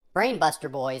Brainbuster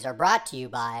Boys are brought to you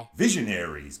by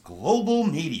Visionaries Global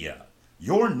Media,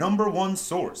 your number one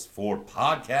source for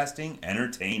podcasting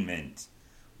entertainment.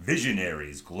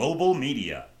 Visionaries Global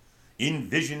Media,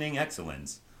 envisioning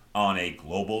excellence on a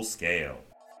global scale.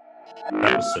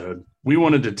 Episode, we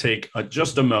wanted to take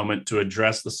just a moment to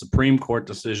address the Supreme Court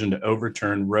decision to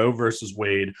overturn Roe versus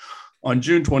Wade on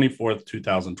June 24th,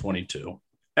 2022.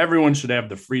 Everyone should have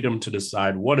the freedom to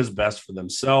decide what is best for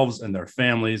themselves and their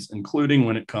families, including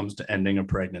when it comes to ending a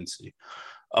pregnancy.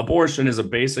 Abortion is a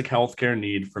basic healthcare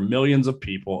need for millions of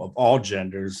people of all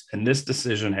genders, and this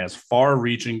decision has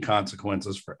far-reaching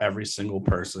consequences for every single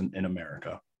person in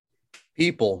America.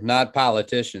 People, not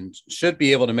politicians, should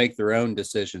be able to make their own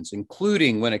decisions,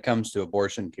 including when it comes to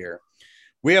abortion care.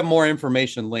 We have more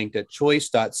information linked at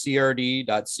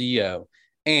choice.crd.co.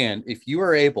 And if you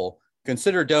are able,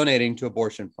 consider donating to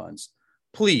abortion funds.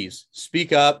 Please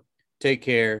speak up. Take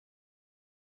care.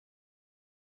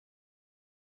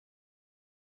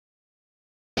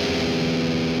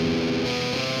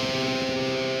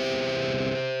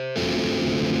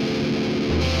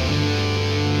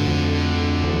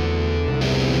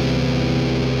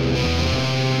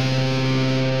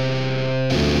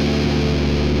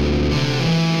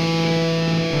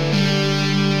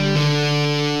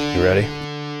 You ready?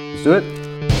 Let's do it.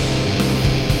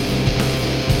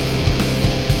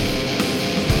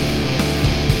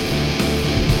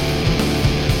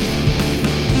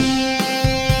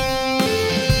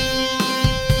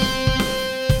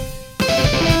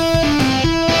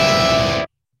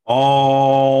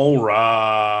 All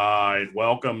right.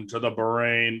 Welcome to the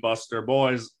Brain Buster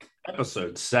Boys,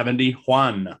 episode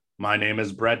 71. My name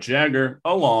is Brett Jagger,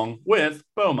 along with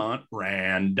Beaumont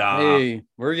Randa. Hey,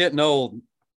 we're getting old.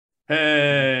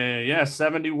 Hey, yeah,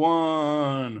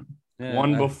 71. Yeah,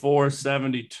 One before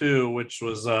 72, which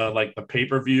was like the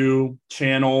pay-per-view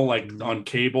channel, like on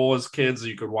cable as kids.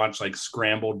 You could watch like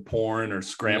scrambled porn or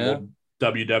scrambled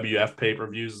WWF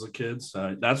pay-per-views as a kid.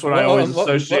 So that's what I always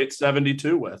associate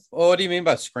 72 with. Well, what do you mean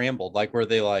by scrambled? Like, were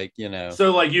they like,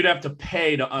 So like you'd have to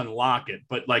pay to unlock it,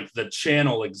 but like the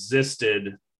channel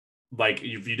existed like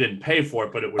if you didn't pay for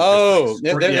it, but it was so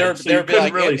you couldn't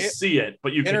like, really see it,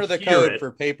 but you enter could the hear code it.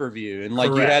 for pay-per-view, and like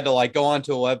Correct. you had to like go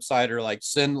onto a website or like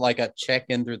send like a check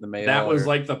in through the mail. That was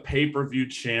like the pay-per-view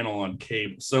channel on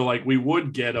cable. So like we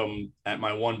would get them at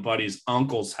my one buddy's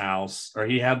uncle's house, or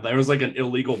there was like an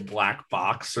illegal black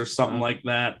box or something like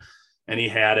that, and he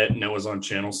had it, and it was on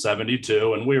channel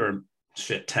 72, and we were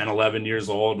 10, 11 years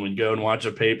old, and we'd go and watch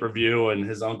a pay-per-view, and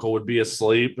his uncle would be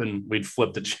asleep, and we'd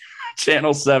flip the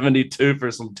channel 72 for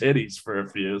some titties for a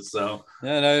few. So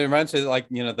no, it reminds me like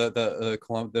them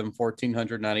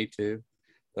 1492,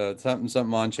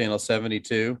 something on channel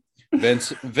 72.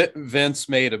 Vince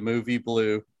made a movie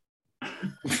blue.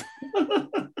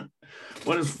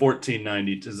 What is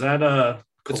 1490? Is that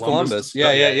It's Columbus.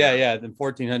 Yeah. Then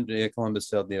 1400. Yeah, Columbus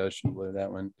sailed the ocean blue.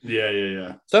 That one.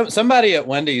 Yeah. So somebody at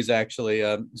Wendy's actually.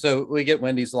 So we get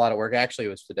Wendy's a lot of work. Actually, it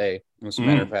was today. As a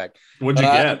matter of fact. What'd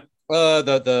you get?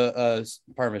 The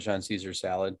Parmesan Caesar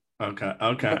salad. Okay.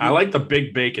 I like the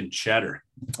big bacon cheddar.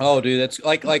 Oh, dude, that's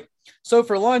like. So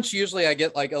for lunch, usually I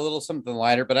get like a little something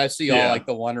lighter, but I see all like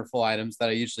the wonderful items that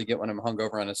I usually get when I'm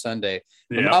hungover on a Sunday.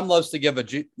 My mom loves to get a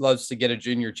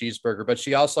junior cheeseburger, but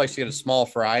she also likes to get a small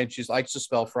fry, and she likes to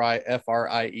spell fry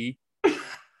F-R-I-E.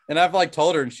 And I've like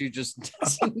told her, and she just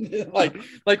doesn't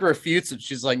like refutes it.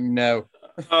 She's like, no.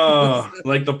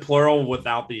 Like the plural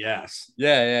without the S.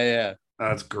 Yeah.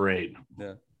 That's great.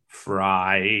 Yeah.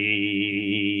 Fry.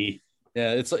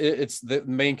 Yeah, it's the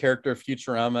main character of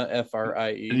Futurama,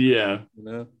 F-R-I-E. Yeah. You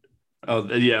know? Oh,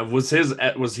 yeah. Was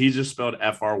he just spelled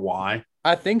F-R-Y?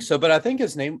 I think so, but I think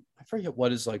his name, I forget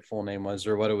what his like full name was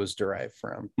or what it was derived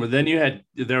from. But then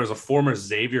there was a former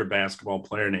Xavier basketball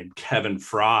player named Kevin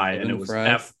Fry, and it was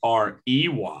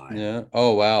F-R-E-Y. Yeah.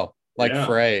 Oh, wow. Like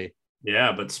Frey.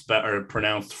 Yeah, but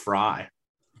pronounced Fry.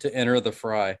 To enter the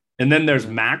fry. And then there's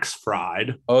Max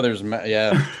Fried. Oh, there's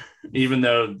Even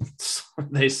though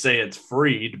they say it's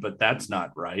freed, but that's not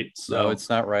right. So no, it's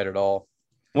not right at all.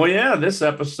 Well, yeah, this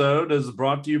episode is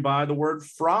brought to you by the word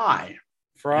fry.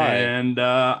 And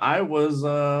I was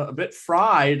a bit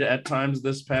fried at times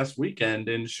this past weekend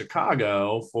in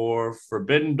Chicago for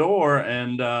Forbidden Door.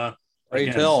 And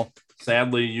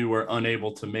sadly, you were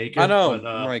unable to make it. I know.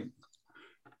 But,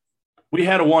 we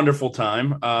had a wonderful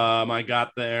time. I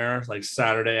got there like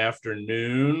Saturday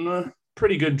afternoon.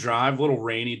 Pretty good drive, a little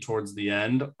rainy towards the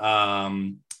end.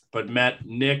 But met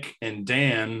Nick and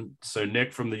Dan. So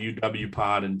Nick from the UW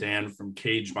pod and Dan from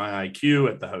Cage My IQ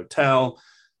at the hotel.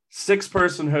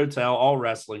 6-person hotel, all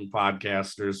wrestling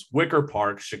podcasters, Wicker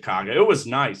Park, Chicago. It was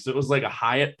nice. It was like a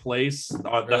Hyatt place.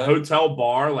 The hotel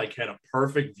bar like had a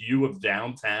perfect view of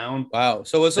downtown. Wow.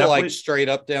 So was it like straight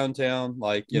up downtown?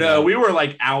 Like, no, we were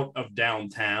like out of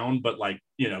downtown, but like,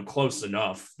 close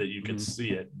enough that you could see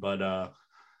it. But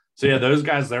so yeah, those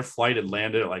guys, their flight had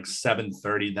landed at like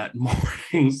 7:30 that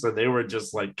morning. So they were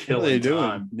just like killing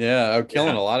time. Yeah, I'm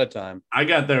killing a lot of time. I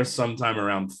got there sometime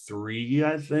around 3,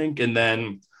 I think. And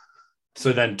then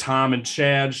Tom and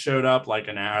Chad showed up like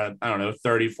an hour,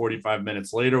 30, 45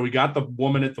 minutes later. We got the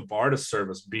woman at the bar to serve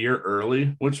us beer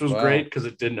early, which was great because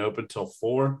it didn't open till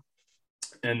 4.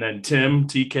 And then Tim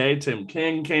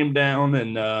King came down,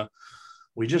 and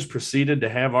we just proceeded to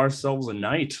have ourselves a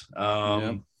night.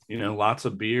 Lots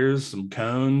of beers, some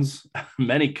cones,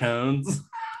 many cones.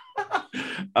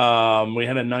 We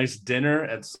had a nice dinner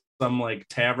at some like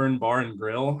tavern, bar, and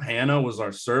grill. Hannah was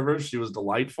our server. She was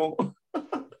delightful.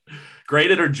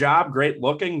 Great at her job, great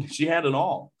looking. She had it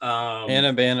all.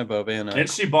 Hannah Bobana. And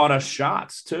she bought us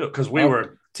shots too, because we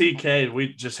were TK.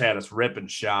 We just had us ripping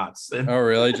shots. And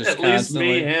really? Just at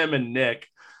constantly? Least me, him, and Nick.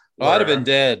 I'd have been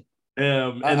dead.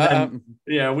 You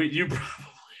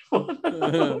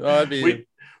probably.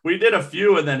 We did a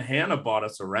few, and then Hannah bought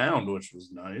us around, which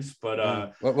was nice.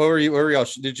 But what were you? Where were y'all?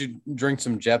 Did you drink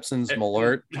some Jepson's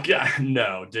Malort?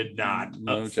 No, did not.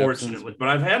 Unfortunately, but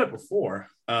I've had it before.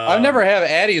 I've never had.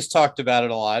 Addie's talked about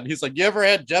it a lot. He's like, "You ever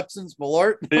had Jepson's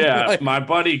Malort?" Yeah, my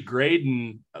buddy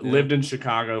Graydon lived in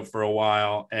Chicago for a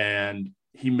while, and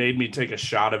he made me take a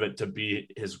shot of it to be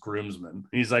his groomsman.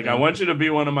 He's like, I want you to be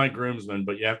one of my groomsmen,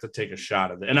 but you have to take a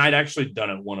shot of it. And I'd actually done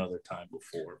it one other time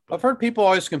before. But I've heard people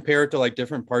always compare it to like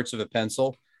different parts of a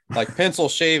pencil, like pencil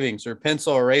shavings or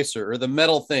pencil eraser, or the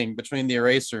metal thing between the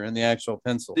eraser and the actual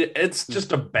pencil. It's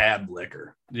just a bad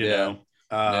liquor, you know?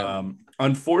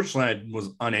 Unfortunately, I was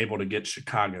unable to get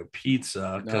Chicago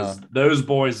pizza because those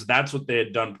boys, that's what they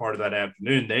had done part of that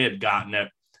afternoon. They had gotten it.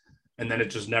 And then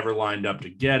it just never lined up to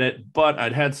get it. But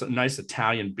I'd had some nice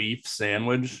Italian beef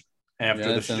sandwich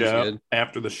after the show. Good.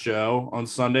 After the show on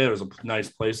Sunday, there was a nice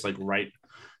place like right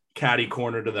catty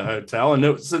corner to the hotel.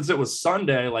 And since it was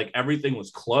Sunday, like everything was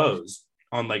closed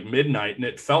on like midnight, and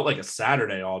it felt like a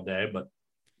Saturday all day. But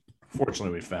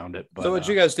fortunately, we found it. But, so what'd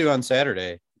you guys do on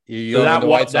Saturday? That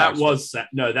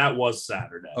was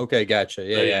Saturday. Okay, gotcha.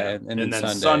 Yeah. And then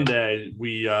Sunday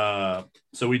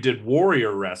we did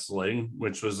Warrior Wrestling,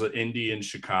 which was an indie in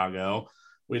Chicago.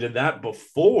 We did that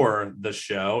before the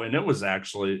show, and it was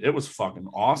fucking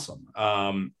awesome.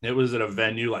 It was at a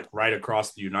venue like right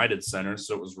across the United Center,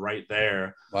 so it was right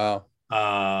there. Wow.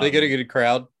 They get a good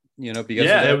crowd, because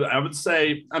I would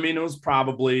say. I mean, it was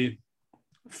probably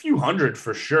a few hundred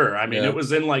for sure. I mean, it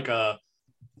was in like a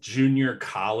junior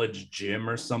college gym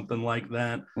or something like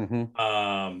that.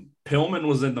 Pillman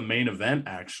was in the main event.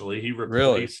 Actually, he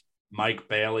replaced Mike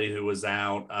Bailey, who was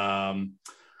out.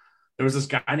 There was this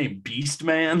guy named Beast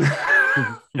Man.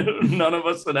 None of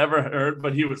us had ever heard,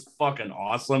 but he was fucking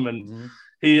awesome. And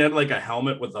he had like a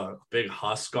helmet with a big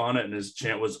husk on it, and his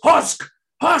chant was Husk,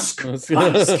 Husk,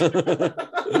 Husk.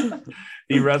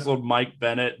 He wrestled Mike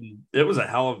Bennett, and it was a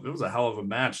hell of a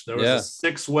match. There was a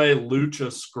 6-way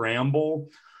lucha scramble.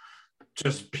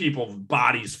 Just people,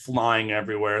 bodies flying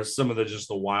everywhere. Some of the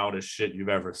wildest shit you've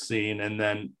ever seen. And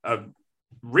then a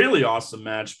really awesome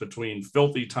match between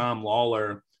Filthy Tom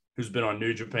Lawler, who's been on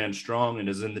New Japan Strong and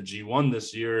is in the G1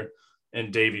 this year,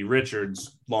 and Davey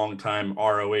Richards, longtime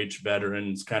ROH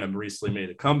veteran, has kind of recently made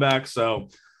a comeback. So,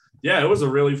 yeah, it was a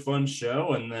really fun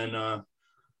show. And then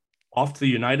off to the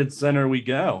United Center we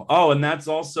go. Oh, and that's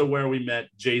also where we met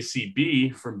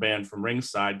JCB from Band from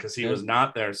Ringside, because he was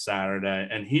not there Saturday,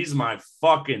 and he's my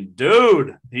fucking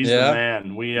dude. He's the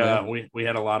man. We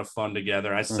had a lot of fun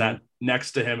together. I sat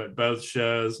next to him at both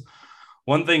shows.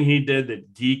 One thing he did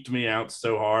that geeked me out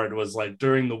so hard was like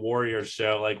during the Warrior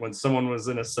show, like when someone was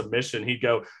in a submission, he'd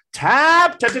go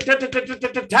tap, tap, tap, tap, tap, tap,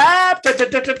 tap, tap,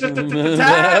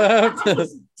 tap. I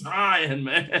was dying,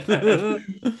 man.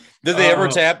 Did they ever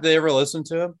tap? Did they ever listen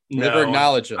to him? No, never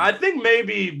acknowledge him? I think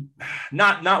maybe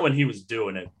not when he was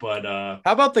doing it, but how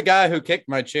about the guy who kicked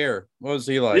my chair? What was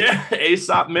he like? Yeah,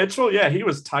 Aesop Mitchell. Yeah, he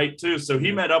was tight too. So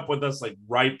he met up with us like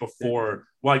right before,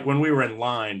 like when we were in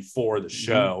line for the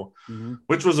show,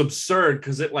 which was absurd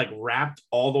because it like wrapped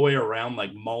all the way around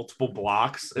like multiple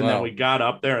blocks, and then we got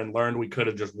up there and learned we could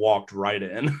have just walked right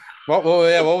in. Well,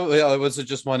 was it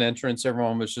just one entrance?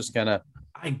 Everyone was just kind of.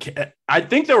 I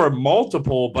think there were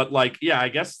multiple, but like, I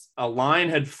guess a line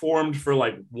had formed for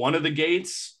like one of the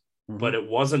gates, but it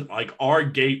wasn't like our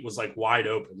gate was like wide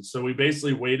open. So we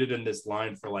basically waited in this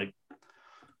line for like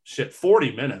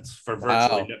 40 minutes for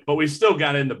virtually, but we still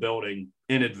got in the building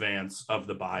in advance of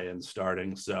the buy-in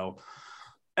starting. So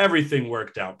everything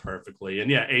worked out perfectly. And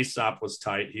yeah, Aesop was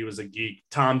tight. He was a geek.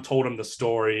 Tom told him the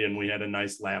story, and we had a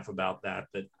nice laugh about that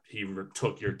he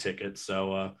took your ticket.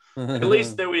 So at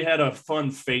least that we had a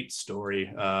fun fate story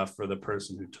for the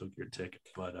person who took your ticket.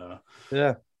 But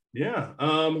yeah.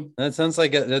 That sounds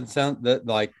like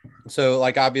so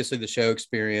obviously the show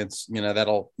experience,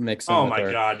 that'll mix in. Oh my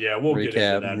God. Yeah. We'll recap.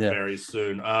 Get into that very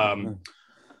soon.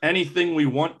 Anything we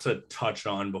want to touch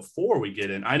on before we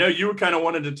get in? I know you kind of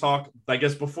wanted to talk, I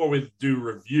guess, before we do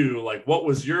review, like what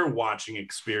was your watching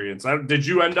experience? Did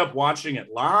you end up watching it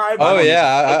live? Oh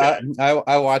yeah.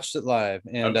 I watched it live,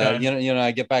 and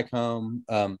I get back home.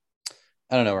 I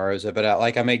don't know where I was at, but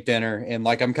I make dinner, and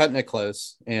I'm cutting it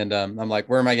close, and I'm like,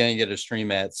 where am I going to get a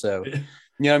stream at? So,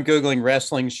 I'm Googling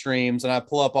wrestling streams, and I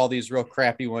pull up all these real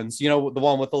crappy ones, the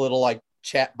one with the little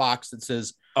chat box that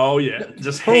says, oh yeah,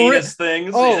 just heinous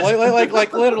things. Oh,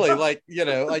 like literally,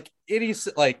 any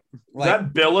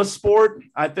that Billa Sport,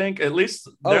 I think, at least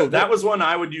that was one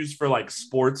I would use for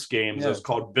sports games. It was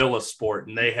called Billa Sport,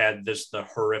 and they had the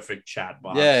horrific chat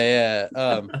box.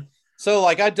 So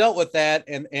I dealt with that,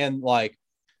 and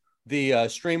the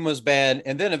stream was bad,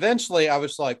 and then eventually I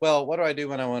was like, well, what do I do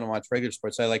when I want to watch regular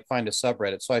sports? I find a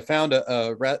subreddit, so I found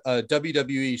a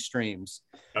WWE streams.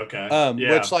 Okay.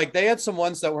 Which they had some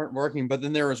ones that weren't working, but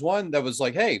then there was one that was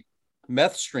like, hey,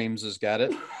 Meth Streams has got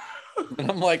it.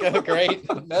 And I'm like, oh great,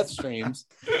 Meth Streams.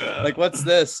 What's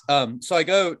this? So I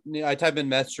type in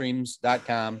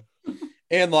methstreams.com,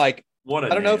 and what I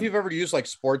don't know if you've ever used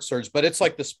Sports Surge, but it's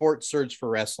the Sports Surge for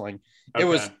wrestling. Okay. It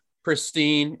was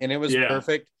pristine and it was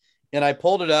perfect. And I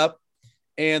pulled it up,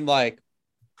 and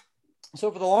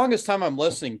so for the longest time I'm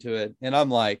listening to it, and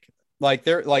I'm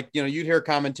you'd hear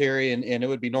commentary and it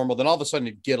would be normal. Then all of a sudden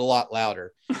it'd get a lot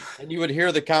louder, and you would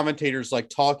hear the commentators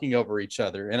talking over each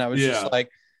other. And I was just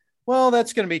well,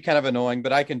 that's going to be kind of annoying,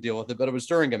 but I can deal with it. But it was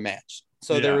during a match,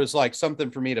 so there was something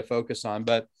for me to focus on.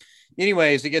 But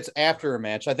anyways, it gets after a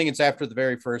match. I think it's after the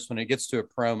very first one. It gets to a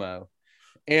promo,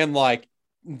 and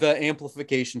the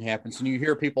amplification happens, and you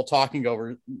hear people talking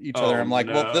over each other. I'm like,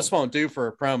 well, this won't do for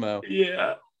a promo.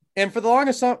 Yeah. And for the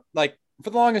longest time,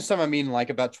 I mean,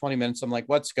 about 20 minutes, I'm like,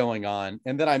 what's going on?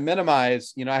 And then I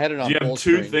minimize, I had it on. Do you have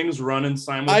two things running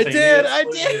simultaneously?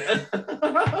 I did.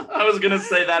 I was going to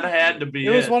say that had to be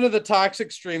it. It was one of the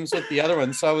toxic streams with the other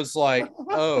one. So I was like,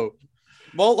 oh,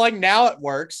 well, now it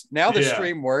works. Now the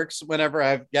stream works whenever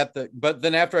I've got but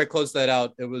then after I closed that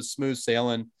out, it was smooth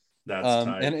sailing. That's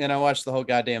tight. And I watched the whole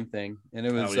goddamn thing, and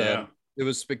it was it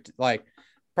was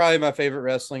probably my favorite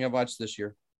wrestling I've watched this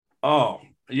year. Oh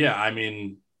yeah, I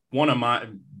mean, one of my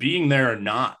being there or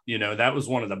not, that was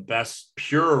one of the best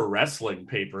pure wrestling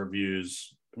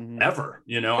pay-per-views ever.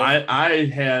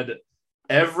 I had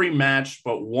every match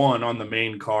but one on the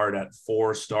main card at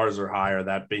 4 stars or higher,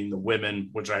 that being the women,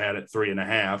 which I had at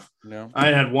 3.5. No. I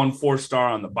had 1 4-star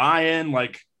on the buy-in.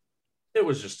 It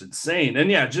was just insane.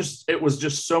 And it was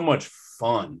just so much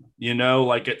fun,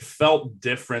 it felt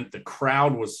different. The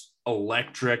crowd was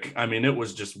electric. I mean, it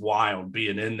was just wild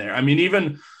being in there. I mean,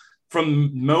 even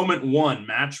from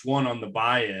match one on the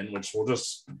buy-in, which we'll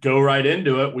just go right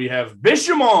into it. We have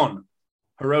Bishamon,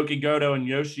 Hiroki Goto, and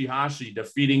Yoshihashi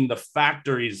defeating the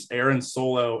Factories, Aaron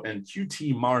Solo and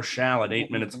QT Marshall at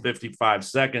 8 minutes 55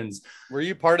 seconds. Were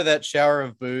you part of that shower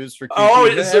of booze for QT? Oh,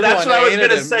 so that's what I was going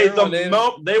to say.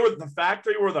 The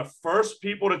Factory were the first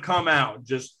people to come out,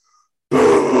 just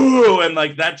boo, and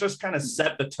that just kind of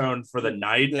set the tone for the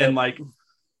night.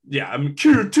 Yeah. And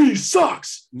QT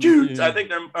sucks. QT. I think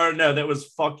that was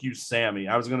fuck you, Sammy.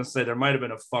 I was gonna say there might have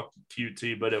been a fuck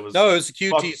QT, but it was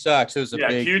QT sucks. It was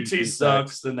big QT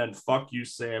sucks, and then fuck you,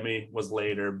 Sammy was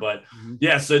later. But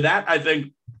so that I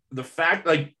think the fact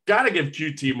gotta give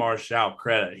QT Marshall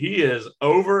credit. He is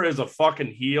over as a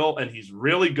fucking heel, and he's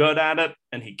really good at it,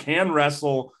 and he can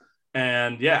wrestle,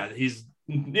 and he's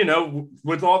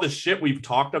with all the shit we've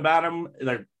talked about him,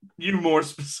 you more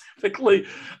specifically,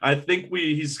 I think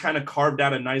he's kind of carved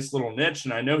out a nice little niche,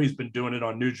 and I know he's been doing it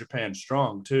on New Japan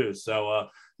Strong too. So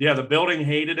the building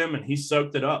hated him, and he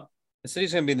soaked it up. I said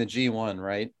he's going to be in the G1,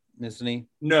 right? Isn't he?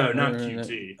 No, not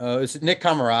QT. Oh, it's Nick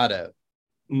Camarado.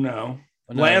 No.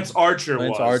 Lance Archer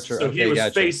was. So he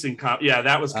was facing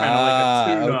that was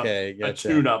kind of like a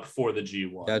tune-up for the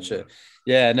G1. Gotcha.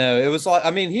 Yeah, no, it was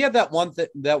he had that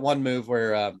one move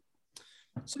where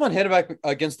someone hit him back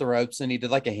against the ropes and he did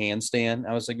a handstand.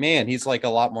 I was like, man, he's a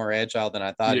lot more agile than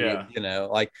I thought. Yeah.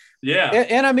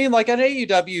 And I mean, an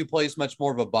AEW plays much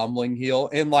more of a bumbling heel,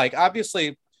 and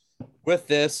obviously with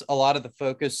this, a lot of the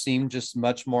focus seemed just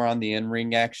much more on the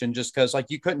in-ring action, just because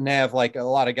you couldn't have a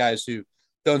lot of guys who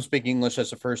don't speak English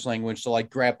as a first language to like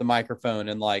grab the microphone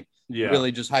and like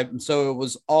really just hype. And so it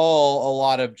was all a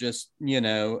lot of just,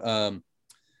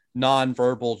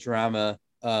 non-verbal drama.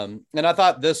 And I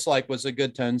thought this like was a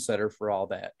good tone setter for all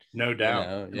that. No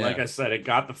doubt. Like I said, it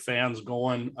got the fans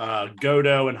going.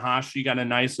 Goto and Hashi got a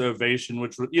nice ovation,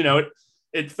 which,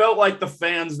 it felt like the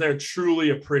fans there truly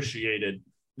appreciated,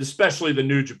 especially the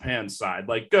New Japan side.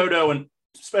 Like Goto and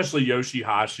especially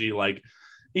Yoshihashi, like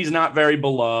he's not very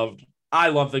beloved. I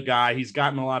love the guy. He's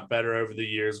gotten a lot better over the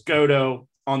years. Goto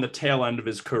on the tail end of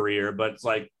his career, but it's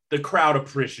like the crowd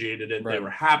appreciated it. Right. They were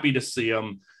happy to see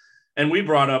him. And we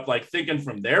brought up, like, thinking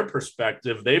from their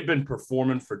perspective, they've been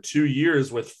performing for 2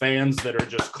 years with fans that are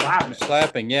just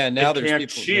clapping. Yeah. Now they can't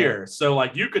cheer. Yeah. So,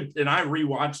 like, you could, and I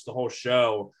rewatched the whole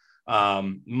show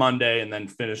Monday and then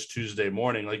finished Tuesday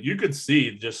morning. Like, you could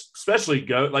see just, especially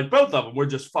like both of them were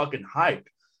just fucking hype.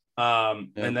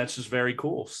 And that's just very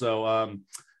cool. So,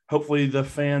 hopefully the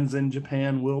fans in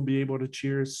Japan will be able to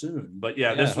cheer soon. But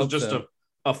this was just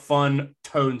a fun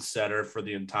tone setter for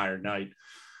the entire night.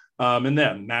 And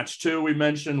then match 2, we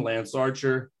mentioned Lance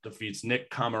Archer defeats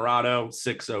Nick Comoroto,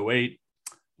 608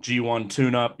 G1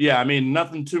 tune-up. Yeah, I mean,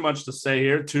 nothing too much to say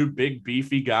here. 2 big,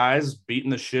 beefy guys beating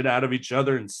the shit out of each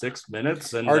other in 6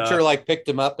 minutes. And Archer picked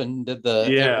him up and did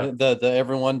the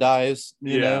everyone dies.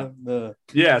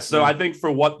 So I think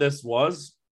for what this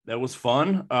was, that was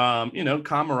fun.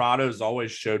 Comoroto's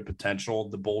always showed potential,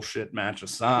 the bullshit match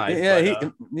aside. Yeah,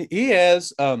 he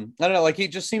has. I don't know, like he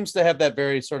just seems to have that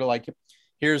very sort of like,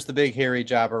 here's the big hairy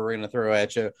jobber we're going to throw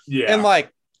at you. Yeah. And like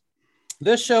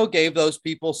this show gave those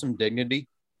people some dignity.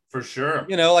 For sure.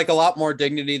 Like a lot more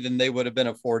dignity than they would have been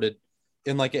afforded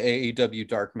in like an AEW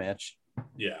dark match.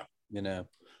 Yeah.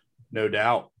 No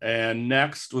doubt. And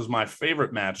next was my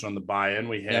favorite match on the buy-in.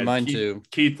 We had mine too.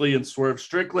 Keith Lee and Swerve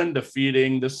Strickland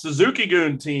defeating the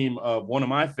Suzuki-gun team of one of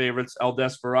my favorites, El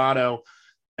Desperado,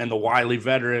 and the wily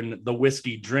veteran, the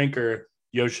whiskey drinker,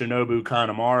 Yoshinobu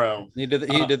Kanemaru. He did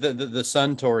the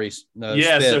Suntory.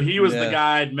 So he was the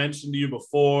guy I'd mentioned to you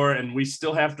before, and we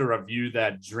still have to review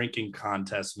that drinking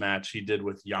contest match he did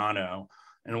with Yano,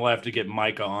 and we'll have to get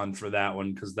Micah on for that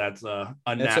one because that's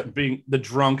being the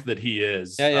drunk that he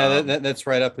is. That's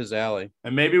right up his alley.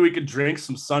 And maybe we could drink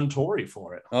some Suntory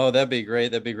for it. Oh, that'd be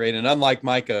great. And unlike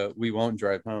Micah, we won't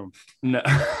drive home. No.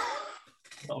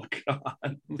 Oh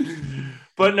God!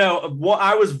 But no,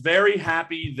 I was very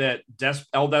happy that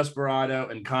El Desperado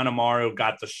and Kanemaru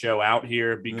got the show out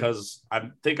here because I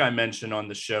think I mentioned on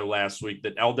the show last week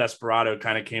that El Desperado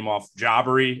kind of came off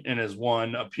jobbery in his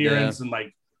one appearance, and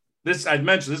like this, I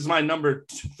mentioned this is my number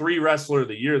 3 wrestler of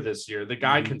the year this year. The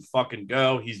guy can fucking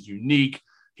go. He's unique.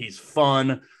 He's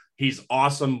fun. He's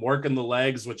awesome working the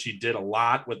legs, which he did a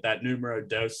lot with that numero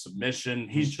dos submission.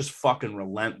 He's just fucking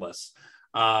relentless.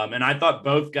 And I thought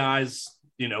both guys,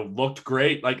 looked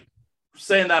great. Like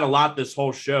saying that a lot this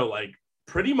whole show, like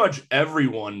pretty much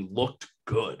everyone looked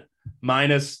good,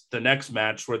 minus the next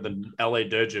match where the LA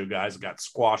Dojo guys got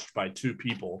squashed by 2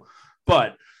 people.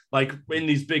 But like in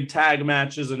these big tag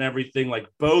matches and everything, like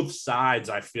both sides,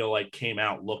 I feel like came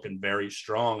out looking very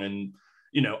strong. And,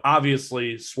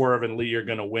 obviously Swerve and Lee are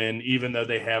going to win, even though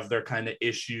they have their kind of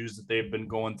issues that they've been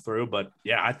going through. But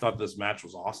yeah, I thought this match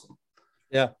was awesome.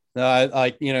 Yeah.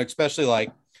 I especially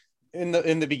like in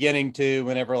the beginning too,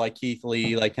 whenever like Keith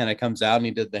Lee like kind of comes out and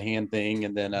he did the hand thing,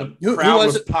 and then the crowd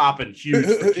was popping huge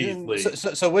for Keith Lee.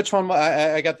 So which one?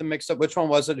 I got them mixed up. Which one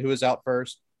was it? Who was out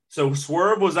first? So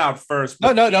Swerve was out first.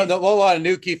 No. Well, I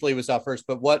knew Keith Lee was out first,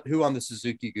 but who on the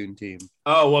Suzuki-gun team?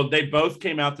 Oh, well, they both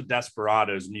came out to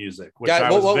Desperado's music, which I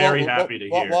was very happy to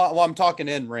hear. Well, I'm talking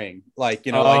in ring, like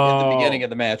like at the beginning of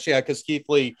the match, because Keith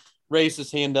Lee raised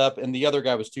his hand up and the other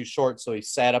guy was too short, so he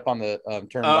sat up on the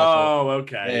turnbuckle. Oh,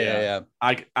 okay. Yeah.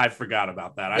 I forgot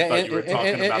about that. I thought you were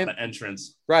talking about the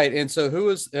entrance. Right. And so who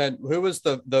was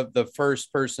the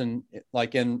first person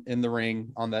like in the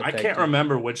ring on that? I can't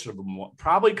remember which of them.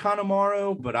 Probably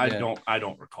Kanemaru, but I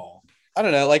don't recall. I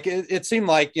don't know. Like it seemed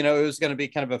like, it was going to be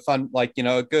kind of a fun, like,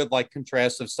 a good like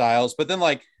contrast of styles, but then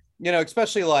like,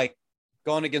 especially like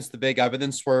going against the big guy, but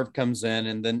then Swerve comes in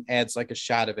and then adds like a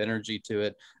shot of energy to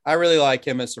it. I really like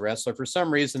him as a wrestler for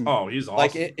some reason. Oh, he's awesome.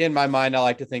 Like in my mind, I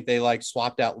like to think they like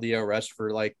swapped out Leo Rush for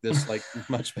like this like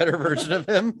much better version of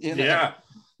him. Yeah,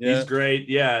 he's great.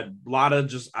 Yeah, a lot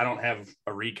of I don't have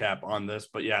a recap on this,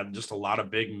 but yeah, just a lot of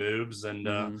big moves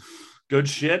and good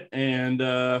shit.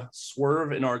 And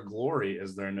Swerve in Our Glory,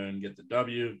 as they're known, get the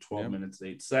W. 12 minutes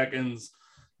 8 seconds.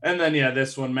 And then,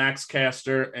 this one, Max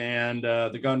Caster and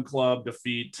the Gun Club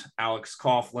defeat Alex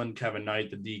Coughlin, Kevin Knight,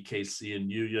 the DKC,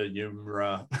 and Yuya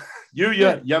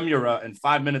Yumura in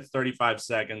 5 minutes, 35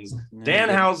 seconds.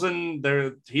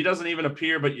 Danhausen, he doesn't even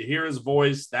appear, but you hear his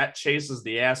voice. That chases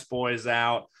the Ass Boys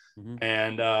out.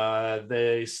 And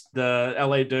the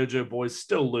LA Dojo Boys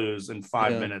still lose in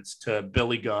 5 minutes to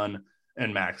Billy Gunn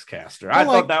and Max Caster. I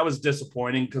thought that was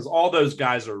disappointing because all those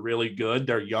guys are really good.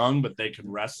 They're young, but they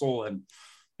can wrestle, and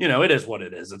it is what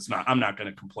it is. It's not. I'm not going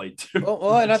to complain too.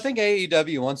 Well, and I think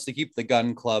AEW wants to keep the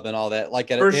Gun Club and all that, like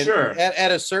at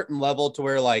a certain level, to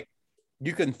where like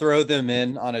you can throw them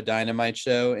in on a Dynamite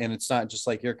show, and it's not just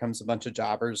like here comes a bunch of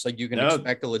jobbers. Like you can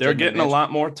expect a legitimate They're getting match. a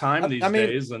lot more time these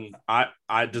days, and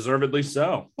I deservedly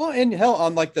so. Well, and hell,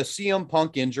 on like the CM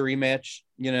Punk injury match,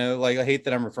 like I hate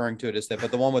that I'm referring to it as that, but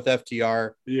the one with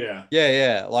FTR,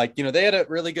 yeah, like they had a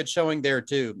really good showing there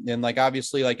too, and like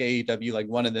obviously like AEW like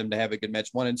wanted them to have a good match,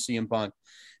 wanted CM Punk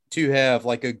to have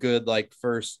like a good like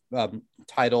first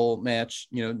title match,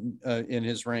 in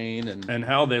his reign, and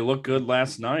how they look good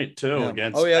last night too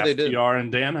against FTR they did.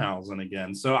 And Danhausen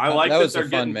again. So I like that was they're a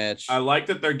fun getting match. I like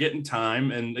that they're getting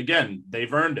time, and again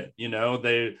they've earned it.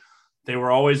 They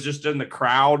were always just in the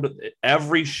crowd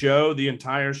every show, the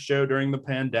entire show during the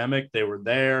pandemic. They were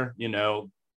there.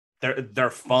 They're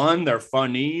fun, they're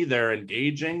funny, they're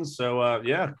engaging. So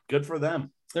good for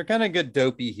them. They're kind of good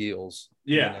dopey heels.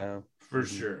 For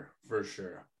sure.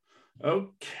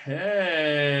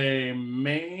 Okay,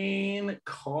 main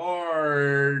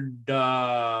card.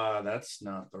 That's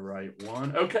not the right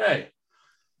one. Okay.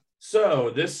 So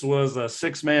this was a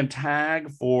 6-man tag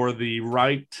for the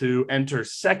right to enter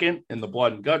second in the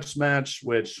Blood and Guts match,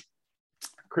 which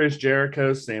Chris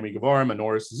Jericho, Sammy Guevara,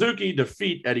 Minoru Suzuki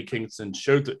defeat Eddie Kingston,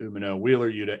 Shota Umino,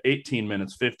 Wheeler Yuta, 18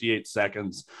 minutes, 58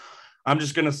 seconds. I'm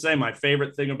just going to say my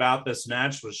favorite thing about this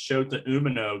match was Shota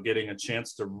Umino getting a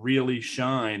chance to really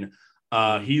shine.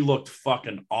 He looked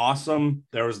fucking awesome.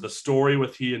 There was the story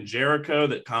with he and Jericho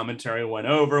that commentary went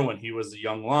over when he was a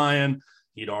young lion.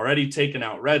 He'd already taken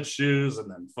out Red Shoes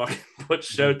and then fucking put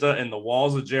Shota in the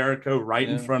walls of Jericho right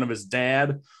in front of his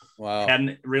dad. Wow.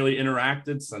 Hadn't really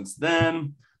interacted since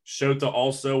then. Shota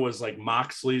also was like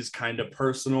Moxley's kind of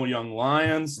personal young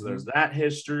lion. So there's that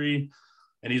history.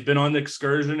 And he's been on the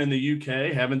excursion in the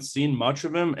UK. Haven't seen much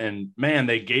of him. And man,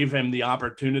 they gave him the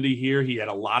opportunity here. He had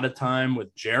a lot of time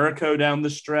with Jericho down the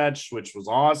stretch, which was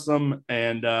awesome.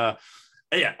 And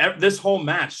this whole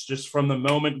match, just from the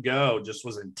moment go, just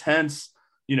was intense.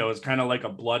 It's kind of like a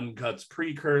Blood and Guts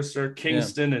precursor.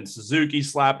 Kingston and Suzuki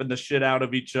slapping the shit out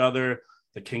of each other.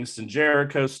 The Kingston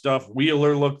Jericho stuff.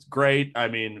 Wheeler looked great. I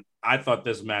mean, I thought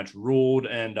this match ruled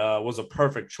and was a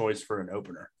perfect choice for an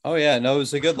opener. Oh yeah, no, it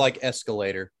was a good like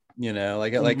escalator.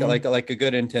 Like a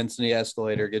good intensity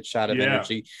escalator, good shot of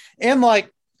energy, and like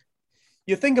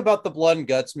you think about the Blood and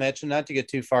Guts match, and not to get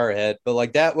too far ahead, but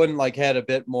like that one like had a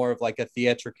bit more of like a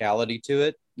theatricality to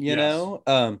it,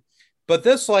 know. But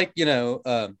this like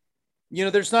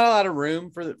there's not a lot of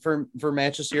room for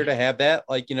matches here to have that.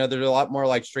 Like there's a lot more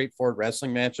like straightforward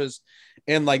wrestling matches,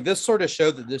 and like this sort of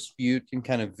showed that this feud can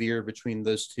kind of veer between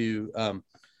those two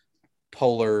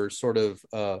polar sort of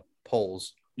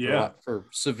poles. For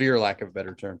severe lack of a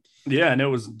better term. Yeah, and it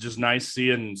was just nice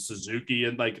seeing Suzuki,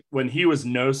 and like when he was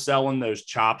no selling those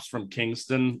chops from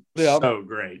Kingston, so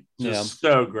great,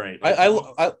 so great. I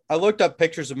looked up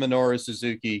pictures of Minoru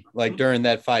Suzuki like during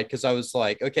that fight because I was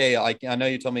like, okay, like I know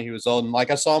you told me he was old, and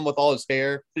like I saw him with all his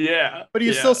hair, but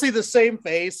you still see the same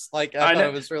face. Like I thought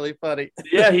it was really funny.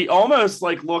 Yeah, he almost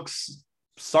like looks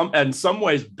in some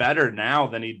ways better now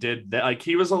than he did. Like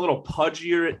he was a little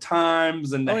pudgier at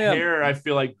times, and the hair I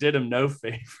feel like did him no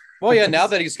favor. Well, yeah, now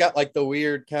that he's got like the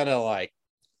weird kind of like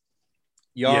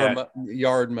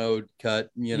yard mode cut,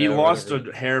 he lost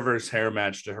a hair versus hair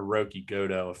match to Hiroki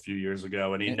Goto a few years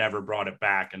ago, and he never brought it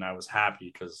back, and I was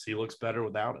happy because he looks better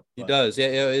without it. He does.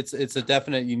 It's a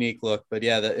definite unique look, but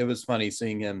it was funny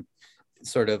seeing him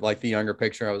sort of like the younger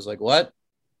picture. I was like, what?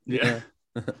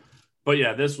 But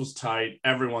yeah, this was tight.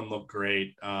 Everyone looked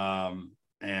great. How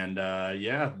did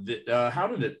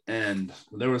it end?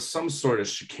 There was some sort of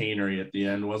chicanery at the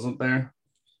end, wasn't there?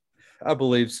 I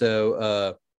believe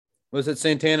so. Was it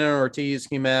Santana and Ortiz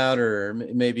came out, or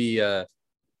maybe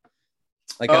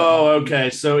okay.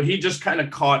 So he just kind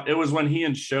of caught. It was when he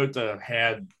and Shota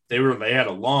had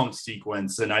a long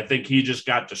sequence, and I think he just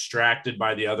got distracted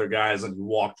by the other guys and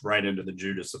walked right into the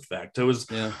Judas effect. It was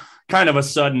kind of a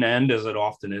sudden end, as it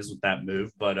often is with that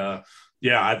move. But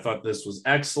I thought this was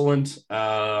excellent.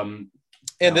 And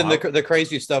then the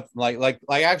crazy stuff, like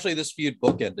actually this feud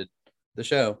bookended the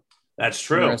show. That's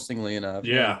true. Interestingly enough,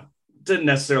 didn't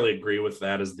necessarily agree with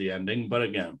that as the ending, but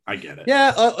again, I get it.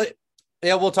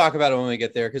 Yeah, we'll talk about it when we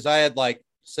get there because I had like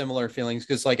similar feelings.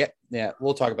 Because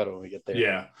we'll talk about it when we get there.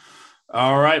 Yeah.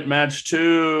 All right, match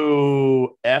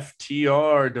 2.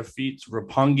 FTR defeats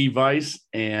Roppongi Vice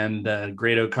and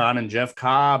Great O'Khan and Jeff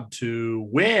Cobb to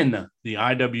win the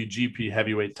IWGP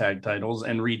Heavyweight Tag Titles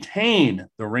and retain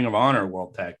the Ring of Honor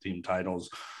World Tag Team titles.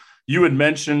 You had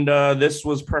mentioned this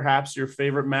was perhaps your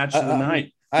favorite match of the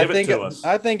night. I think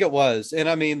it was, and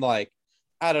I mean, like,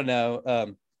 I don't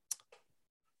know.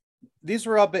 These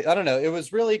were all big. I don't know. It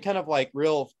was really kind of like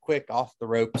real quick off the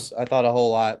ropes. I thought a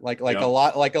whole lot,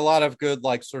 a lot of good,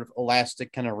 like sort of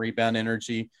elastic kind of rebound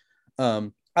energy. I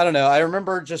don't know. I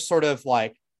remember just sort of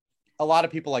like a lot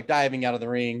of people like diving out of the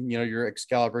ring, you know, your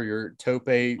Excalibur, your Tope,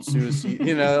 Suicide,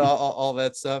 you know, all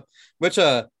that stuff, which,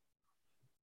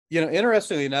 you know,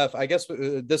 interestingly enough, I guess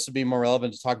this would be more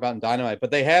relevant to talk about in Dynamite, but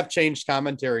they have changed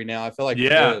commentary now. I feel like,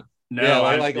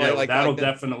 that'll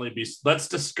definitely be. Let's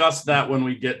discuss that when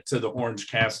we get to the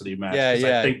Orange Cassidy match.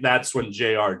 I think that's when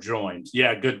JR joined.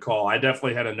 Yeah, good call. I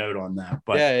definitely had a note on that.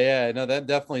 But no, that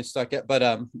definitely stuck it.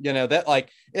 But you know, that like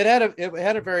it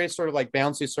had a very sort of like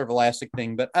bouncy sort of elastic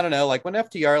thing. But I don't know, like when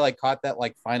FTR like caught that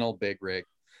like final big rig,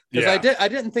 because I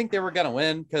didn't think they were gonna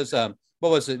win because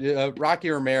what was it? Rocky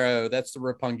Romero, that's the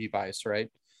Roppongi Vice,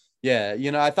 right? Yeah,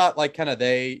 you know, I thought like kind of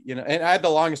they, you know, and I had the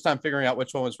longest time figuring out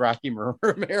which one was Rocky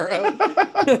Romero.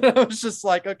 I was just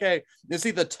like, okay, is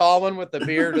he the tall one with the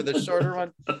beard or the shorter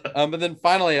one? But then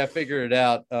finally I figured it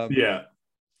out.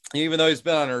 Even though he's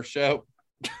been on our show.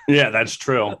 Yeah, that's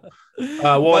true.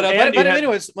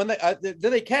 Anyways, when did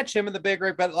they catch him in the big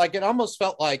rig? But like it almost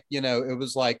felt like, you know, it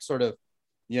was like sort of,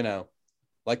 you know,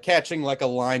 like catching like a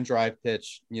line drive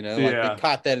pitch, you know, like they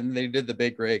caught that and they did the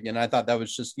big rig. And I thought that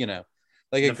was just, you know,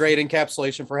 like a great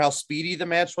encapsulation for how speedy the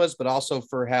match was, but also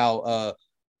for how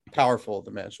powerful the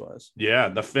match was. Yeah,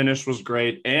 the finish was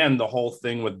great. And the whole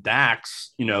thing with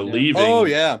Dax, you know, leaving. Oh,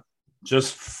 yeah.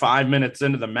 Just 5 minutes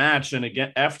into the match. And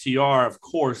again, FTR, of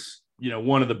course, you know,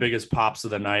 one of the biggest pops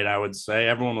of the night, I would say.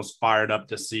 Everyone was fired up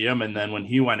to see him. And then when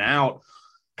he went out,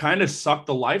 kind of sucked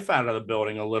the life out of the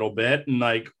building a little bit. And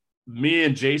like me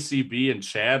and JCB and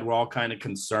Chad were all kind of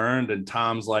concerned. And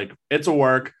Tom's like, it's a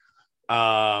work.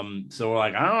 So we're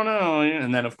like, I don't know.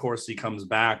 And then of course he comes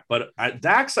back, but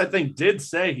Dax, I think, did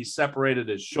say he separated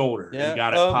his shoulder and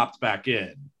got it popped back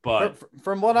in. But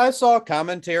from what I saw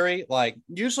commentary, like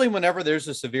usually whenever there's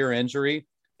a severe injury,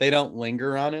 they don't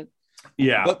linger on it.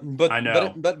 Yeah, but I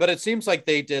know. But it seems like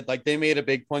they did. Like they made a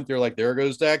big point. They're like, there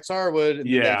goes Dax Harwood,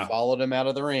 and they followed him out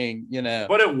of the ring. You know,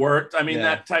 but it worked. I mean,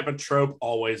 that type of trope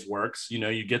always works. You know,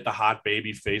 you get the hot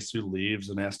baby face who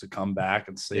leaves and has to come back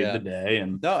and save the day.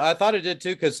 And no, I thought it did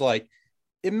too, because like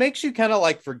it makes you kind of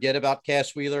like forget about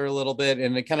Cash Wheeler a little bit,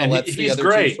 and it kind of lets the other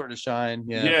two sort of shine.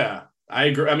 Yeah, I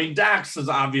agree. I mean, Dax has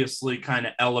obviously kind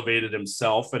of elevated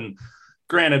himself, and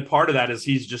granted, part of that is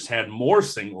he's just had more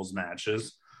singles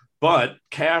matches. But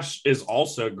Cash is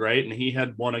also great, and he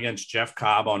had one against Jeff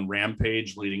Cobb on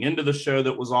Rampage leading into the show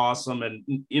that was awesome.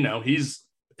 And, you know, he's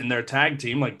in their tag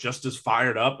team, like just as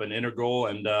fired up and integral.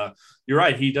 And you're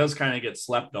right, he does kind of get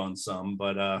slept on some,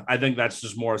 but I think that's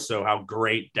just more so how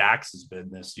great Dax has been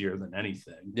this year than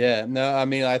anything. Yeah, no, I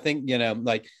mean, I think, you know,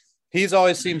 like he's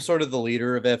always seemed sort of the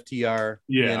leader of FTR,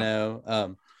 you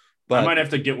know. But I might have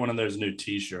to get one of those new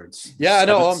T-shirts. Yeah, I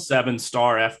know.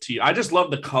 7-star FT. I just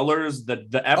love the colors. The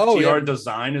FTR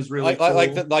design is really cool.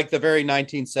 like the very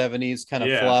 1970s kind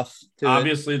of fluff.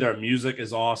 Obviously, their music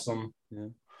is awesome. Yeah.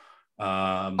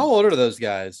 How old are those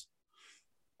guys?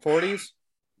 40s?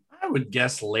 I would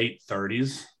guess late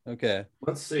 30s. Okay.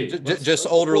 Let's see. Just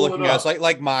older looking guys,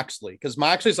 like Moxley, because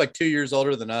Moxley's like 2 years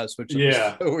older than us, which is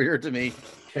so weird to me.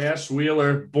 Cash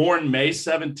Wheeler, born May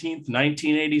 17th,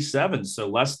 1987, so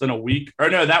less than a week. Or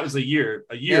no, that was a year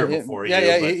before you.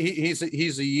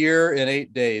 He's a year and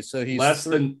 8 days, so he's less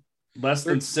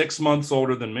than 6 months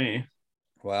older than me.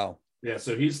 Wow. Yeah,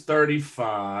 so he's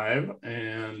 35,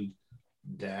 and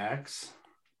Dax,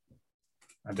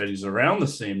 I bet he's around the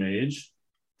same age.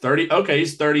 30. Okay,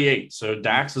 he's 38. So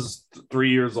Dax is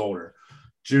 3 years older.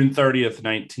 June 30th,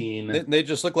 19. They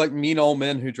just look like mean old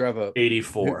men who drive a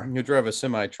 84. Who drive a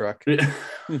semi truck.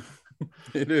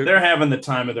 They're having the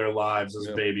time of their lives as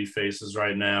baby faces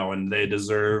right now, and they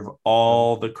deserve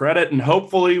all the credit. And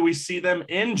hopefully we see them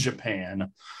in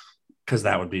Japan, because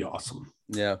that would be awesome.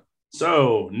 Yeah.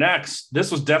 So next,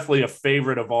 this was definitely a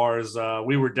favorite of ours.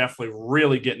 We were definitely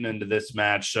really getting into this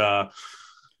match.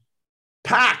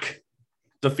 Pac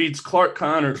defeats Clark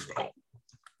Connors.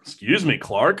 Excuse me,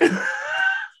 Clark.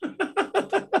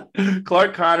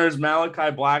 Clark Connors,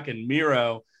 Malachi Black, and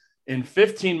Miro in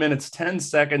 15 minutes, 10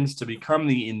 seconds to become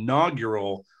the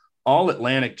inaugural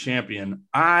All-Atlantic champion.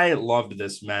 I loved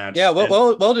this match. Yeah,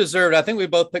 well deserved. I think we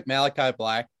both picked Malachi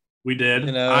Black. We did.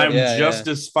 I'm just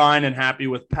as fine and happy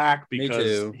with Pac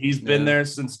because he's been there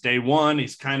since day one.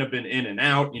 He's kind of been in and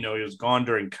out. He was gone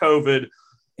during COVID.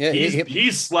 Yeah,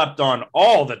 he's slept on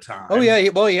all the time. Oh yeah,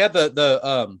 he had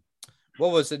the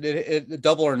what was it?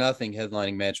 Double or Nothing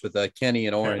headlining match with Kenny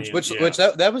and Orange, which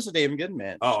that was a damn good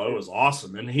match. Oh, it was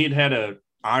awesome, and he'd had a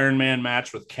Iron Man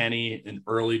match with Kenny in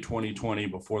early 2020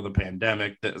 before the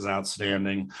pandemic. That was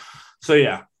outstanding. So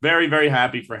yeah, very very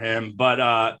happy for him.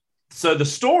 But so the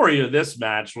story of this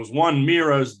match was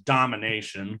Miro's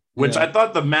domination, which I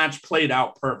thought the match played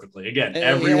out perfectly. Again,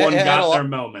 everyone got their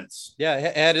moments. Yeah,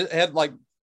 it had like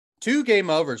 2 game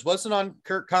overs. Wasn't on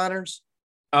Curt Connors?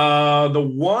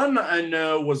 The one I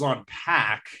know was on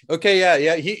Pac. Okay,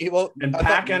 yeah. And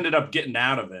Pac ended up getting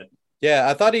out of it. Yeah,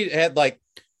 I thought he had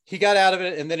he got out of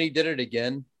it and then he did it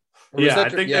again. I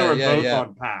think they were both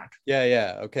on Pac.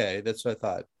 Yeah. Okay, that's what I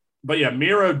thought. But yeah,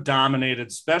 Miro dominated,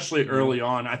 especially early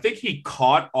on. I think he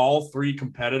caught all 3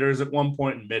 competitors at one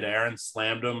point in midair and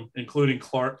slammed them, including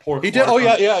Clark. He did. Oh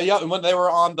yeah. When they were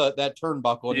on that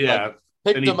turnbuckle,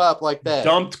 picked him up like that.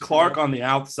 Dumped Clark on the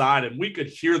outside, and we could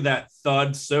hear that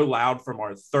thud so loud from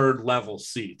our 3rd level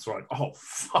seats. We're like, oh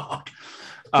fuck.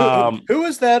 Who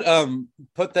was that?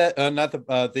 Put that not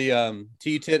the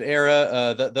T-Tit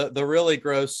era. The really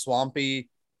gross swampy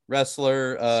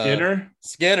wrestler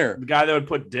Skinner, the guy that would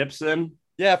put dips in.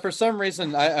 Yeah, for some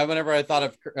reason, I whenever I thought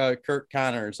of Curt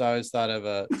Connors, I always thought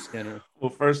of Skinner.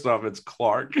 Well, first off, it's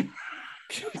Clark.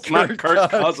 It's not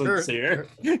Kirk Cousins here.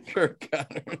 Curt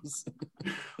Connors.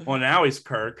 Well, now he's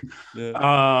Kirk.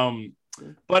 Yeah.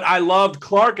 But I loved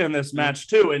Clark in this match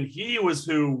too, and he was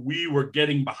who we were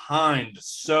getting behind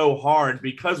so hard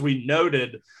because we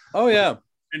noted. Oh yeah.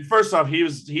 And first off,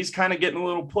 he's kind of getting a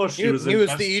little push. He was the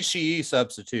Ishii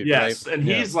substitute. Yes, right? And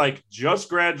he's just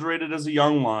graduated as a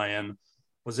young lion,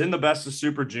 was in the Best of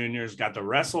Super Juniors, got to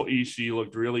wrestle Ishii,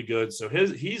 looked really good. So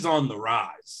he's on the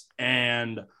rise,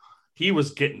 and he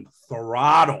was getting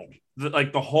throttled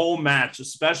the whole match,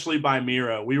 especially by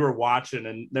Miro. We were watching,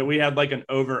 and then we had an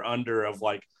over under of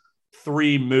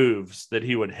 3 moves that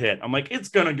he would hit. I'm like, it's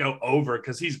gonna go over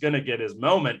because he's gonna get his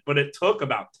moment, but it took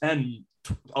about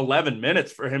 10-11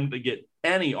 minutes for him to get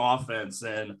any offense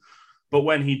in. But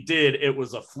when he did, it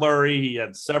was a flurry. He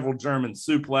had several German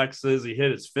suplexes. He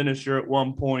hit his finisher at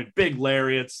one point, big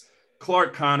lariats.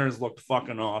 Clark Connors looked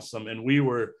fucking awesome. And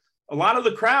a lot of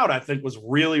the crowd, I think, was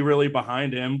really, really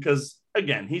behind him because,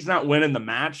 again, he's not winning the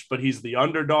match, but he's the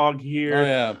underdog here. Oh,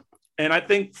 yeah. And I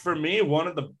think for me, one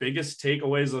of the biggest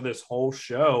takeaways of this whole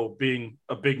show, being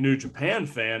a big New Japan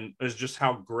fan, is just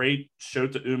how great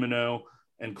Shota Umino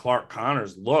and Clark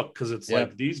Connors look, because it's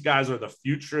these guys are the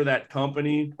future of that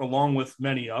company along with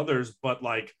many others, but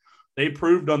they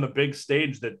proved on the big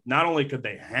stage that not only could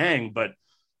they hang, but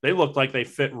they looked like they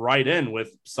fit right in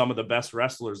with some of the best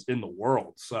wrestlers in the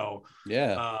world. So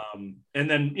and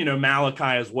then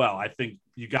Malachi as well. I think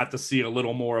you got to see a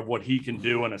little more of what he can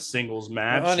do in a singles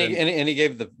match. And he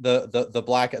gave the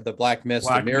black mist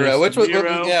to Miro,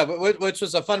 which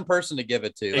was a fun person to give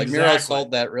it to. Exactly. Miro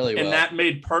sold that really well, and that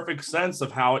made perfect sense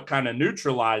of how it kind of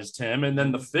neutralized him. And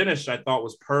then the finish I thought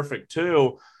was perfect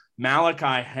too.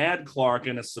 Malachi had Clark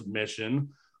in a submission,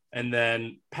 and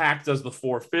then Pac does the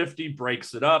 450,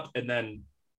 breaks it up, and then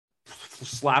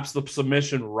slaps the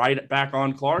submission right back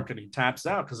on Clark, and he taps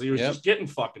out because he was just getting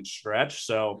fucking stretched.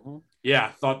 So I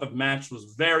thought the match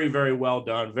was very, very well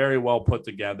done, very well put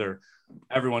together.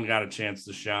 Everyone got a chance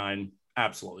to shine.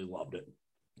 Absolutely loved it.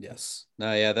 Yes.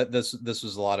 No, yeah, this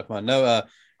was a lot of fun. No,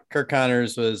 Curt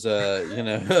Connors was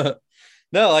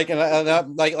no,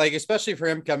 especially for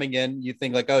him coming in, you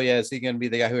think oh yeah, is he going to be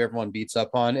the guy who everyone beats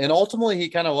up on? And ultimately he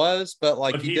kind of was,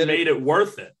 but he made it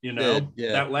worth it,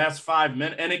 that last 5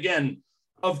 minutes. And again,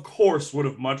 of course, would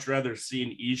have much rather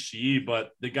seen Ishii, but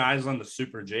the guys on the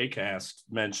Super J-Cast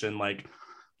mentioned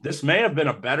this may have been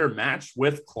a better match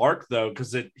with Clark though,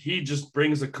 because he just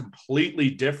brings a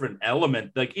completely different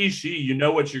element. Ishii, you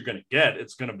know what you're going to get.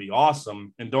 It's going to be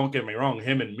awesome. And don't get me wrong,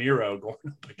 him and Miro going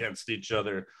up against each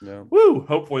other. Yeah. Woo!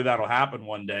 Hopefully that'll happen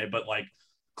one day. But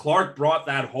Clark brought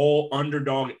that whole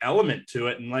underdog element to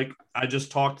it. And I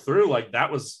just talked through,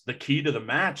 that was the key to the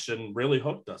match and really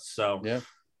hooked us. So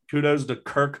kudos to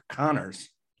Curt Connors.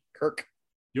 Kirk.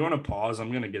 You want to pause?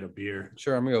 I'm going to get a beer.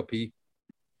 Sure, I'm going to go pee.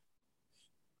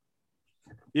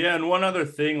 Yeah, and one other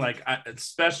thing,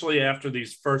 especially after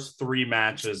these first 3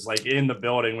 matches, in the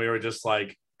building, we were just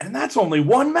and that's only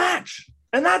one match.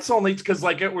 And that's only because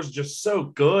like it was just so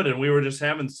good and we were just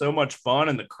having so much fun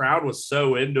and the crowd was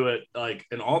so into it. Like,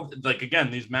 and all like,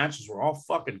 again, these matches were all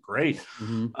fucking great.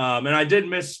 Mm-hmm. And I did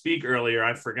misspeak earlier.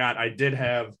 I forgot I did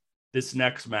have this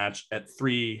next match at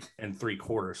 3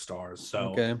 3/4 stars.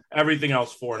 So everything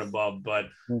else 4 and above. But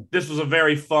this was a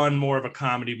very fun, more of a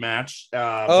comedy match.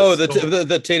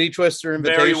 The Titty Twister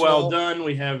Invitational. Very well done.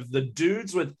 We have the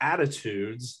Dudes with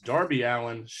Attitudes, Darby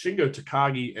Allin, Shingo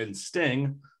Takagi, and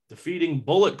Sting defeating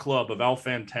Bullet Club of El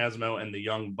Phantasmo and the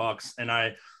Young Bucks. And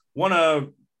I want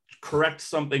to correct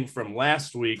something from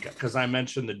last week because I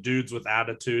mentioned the Dudes with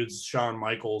Attitudes, Shawn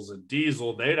Michaels and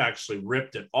Diesel. They'd actually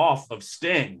ripped it off of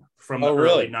Sting from the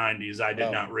early 90s. I did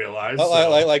not realize.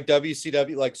 Like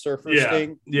WCW, like Surfer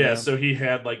Sting? Yeah, so he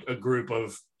had like a group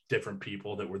of different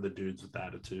people that were the Dudes with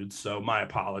Attitudes. So my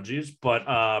apologies. But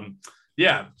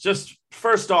just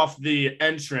first off, the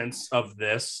entrance of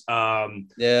this.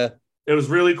 It was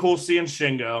really cool seeing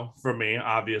Shingo for me,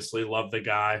 obviously. Love the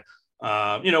guy.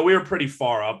 We were pretty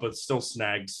far up, but still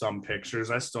snagged some pictures.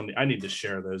 I need to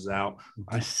share those out.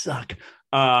 I suck.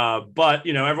 But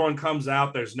everyone comes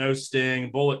out. There's no Sting.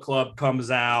 Bullet Club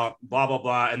comes out, blah, blah,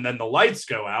 blah. And then the lights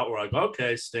go out. We're like,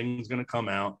 okay, Sting's going to come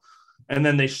out. And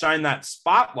then they shine that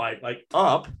spotlight like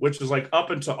up, which is like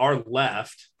up into our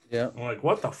left. Yeah. I'm like,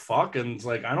 what the fuck? And it's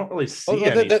like, I don't really see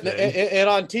anything. And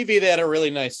on TV, they had a really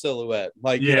nice silhouette.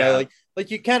 Like, you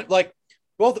can't like,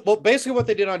 well, basically what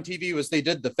they did on TV was they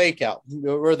did the fake out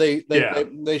where they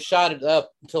shot it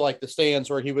up to like the stands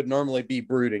where he would normally be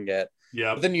brooding at.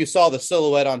 Yeah. But then you saw the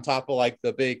silhouette on top of like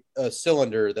the big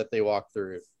cylinder that they walked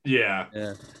through.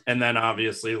 Yeah. And then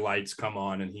obviously lights come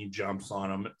on and he jumps on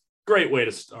them. Great way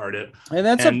to start it. And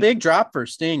that's a big drop for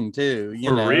Sting too.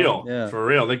 For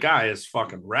real. The guy is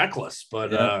fucking reckless,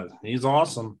 but he's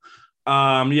awesome.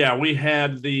 We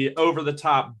had the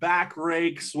over-the-top back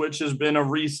rakes, which has been a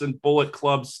recent Bullet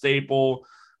Club staple.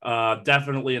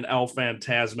 Definitely an El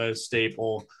Phantasmo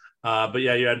staple. But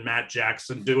you had Matt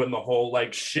Jackson doing the whole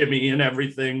like shimmy and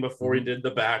everything before he did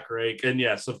the back rake. And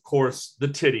yes, of course, the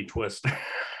titty twister.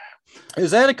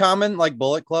 Is that a common like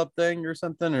Bullet Club thing or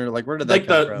something, or like where did that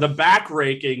come from? The back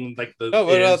raking, like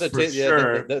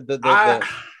sure.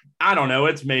 I don't know.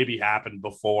 It's maybe happened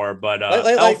before, but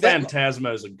El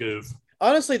Phantasmo is a goof.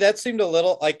 Honestly, that seemed a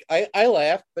little like I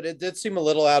laughed, but it did seem a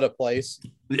little out of place.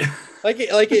 Yeah,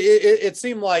 it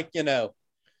seemed like I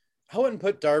wouldn't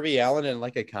put Darby Allin in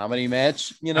like a comedy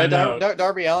match.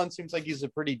 Darby Allin seems like he's a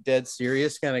pretty dead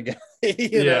serious kind of guy.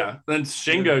 And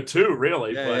Shingo too,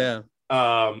 really.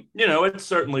 It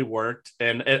certainly worked.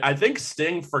 And I think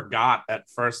Sting forgot at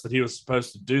first that he was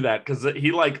supposed to do that because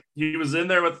he was in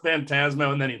there with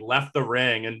Phantasmo and then he left the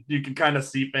ring and you can kind of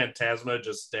see Phantasmo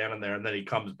just standing there and then he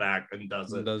comes back and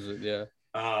does it.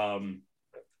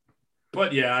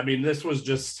 This was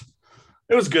just,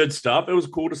 it was good stuff. It was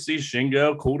cool to see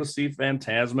Shingo, cool to see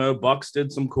Phantasmo. Bucks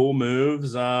did some cool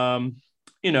moves. I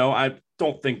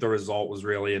don't think the result was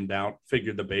really in doubt.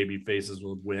 Figured the baby faces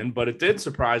would win, but it did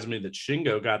surprise me that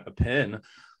Shingo got the pin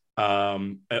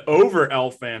over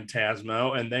El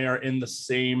Phantasmo, and they are in the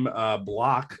same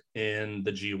block in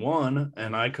the G1,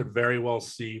 and I could very well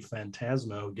see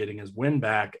Phantasmo getting his win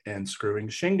back and screwing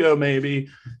Shingo maybe.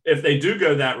 If they do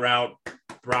go that route,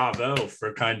 bravo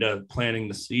for kind of planting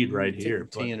the seed right here.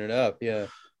 Teeing it up, yeah.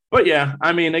 But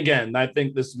again, I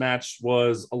think this match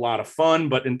was a lot of fun,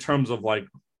 but in terms of like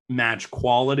match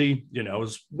quality, it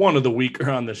was one of the weaker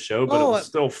on the show, but it was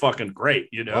still fucking great,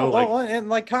 and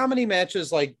like comedy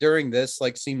matches like during this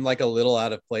like seemed like a little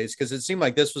out of place because it seemed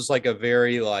like this was like a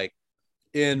very like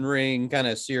in-ring kind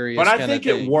of serious, but I think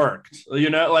it worked,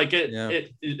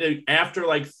 it after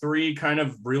like 3 kind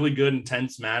of really good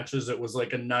intense matches, it was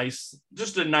like a nice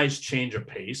change of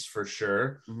pace for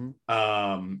sure.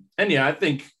 I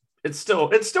think it still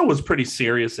was pretty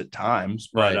serious at times,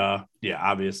 but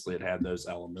obviously it had those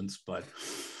elements. But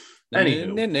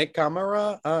anywho,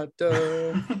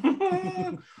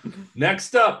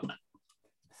 next up,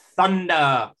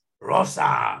 Thunder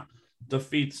Rosa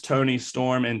defeats Tony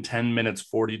Storm in 10 minutes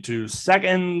 42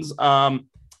 seconds. Nothing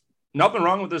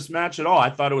wrong with this match at all. I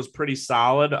thought it was pretty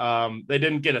solid. They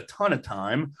didn't get a ton of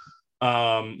time.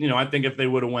 I think if they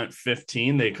would have went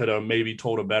 15, they could have maybe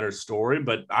told a better story,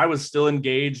 but I was still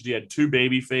engaged. You had 2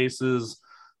 baby faces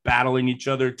battling each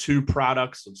other, 2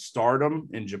 products of Stardom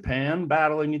in Japan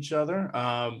battling each other.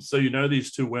 So,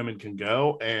 these 2 women can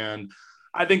go, and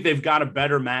I think they've got a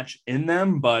better match in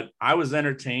them, but I was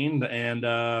entertained and,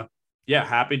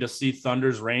 happy to see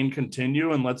Thunder's reign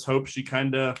continue. And let's hope she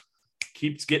kind of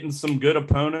keeps getting some good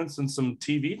opponents and some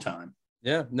TV time.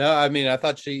 Yeah, no, I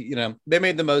thought she, they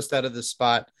made the most out of the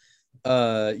spot.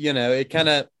 It kind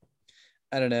of,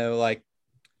 I don't know, like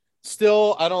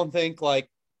still, I don't think like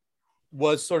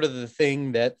was sort of the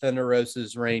thing that Thunder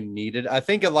Rosa's reign needed. I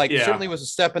think it certainly was a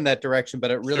step in that direction,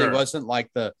 but it really wasn't like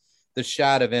the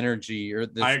shot of energy or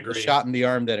the shot in the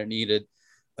arm that it needed.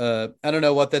 I don't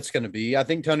know what that's going to be. I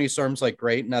think Toni Storm's like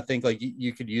great, and I think like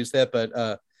you could use that, but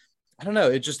I don't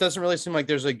know. It just doesn't really seem like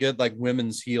there's a good like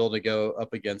women's heel to go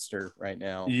up against her right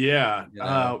now. Yeah. You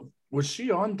know? Was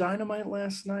she on Dynamite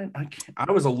last night?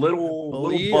 I was a little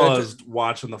buzzed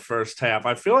watching the first half.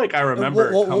 I feel like I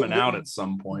remember coming out at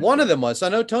some point. One of them was. I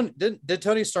know Tony did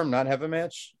Toni Storm not have a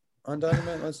match on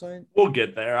Dynamite last night? We'll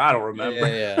get there. I don't remember.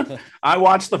 Yeah. I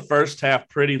watched the first half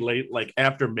pretty late, like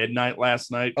after midnight last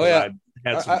night. Oh yeah. I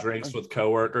had some drinks with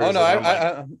coworkers. Oh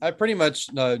no, I pretty much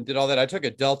did all that. I took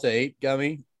a Delta 8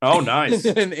 gummy. Oh, nice.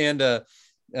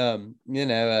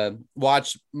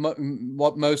 Watched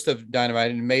most of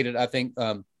Dynamite and made it. I think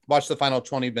watched the final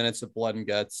 20 minutes of Blood and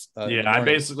Guts. I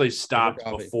basically stopped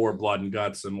before Blood and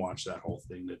Guts and watched that whole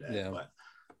thing today. Yeah. But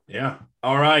yeah.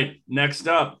 All right. Next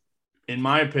up, in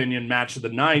my opinion, match of the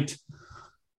night.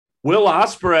 Will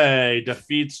Ospreay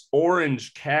defeats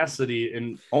Orange Cassidy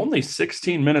in only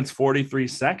 16 minutes 43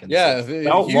 seconds. Yeah, it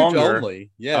felt longer.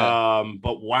 Only. Yeah.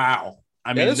 But wow.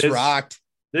 I mean, this rocked.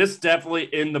 This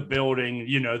definitely in the building,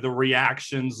 the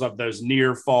reactions of those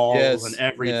near falls and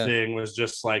everything was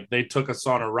just like they took us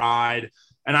on a ride.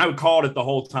 And I called it the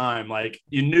whole time. Like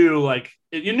you knew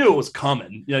it was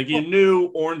coming. Like you knew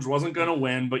Orange wasn't going to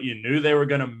win, but you knew they were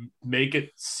going to make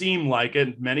it seem like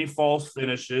it. Many false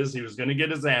finishes. He was going to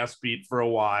get his ass beat for a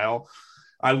while.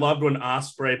 I loved when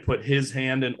Ospreay put his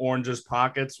hand in Orange's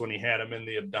pockets when he had him in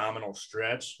the abdominal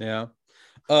stretch. Yeah.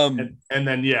 And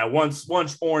then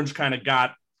once Orange kind of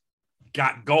got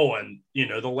going,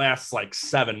 the last like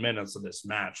 7 minutes of this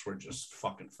match were just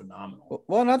fucking phenomenal.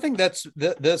 Well, and I think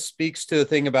this speaks to the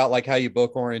thing about like how you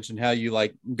book Orange and how you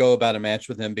like go about a match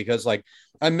with him, because like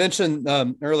I mentioned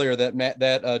earlier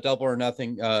that Double or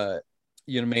Nothing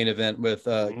main event with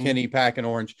Kenny, Pac, and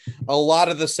Orange, a lot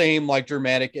of the same like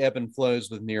dramatic ebb and flows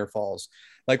with near falls.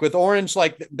 Like with Orange,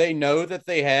 like they know that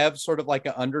they have sort of like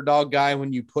an underdog guy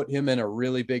when you put him in a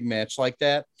really big match like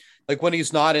that. Like when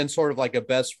he's not in sort of like a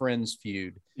best friends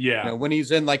feud. Yeah. When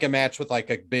he's in like a match with like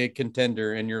a big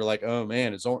contender and you're like, oh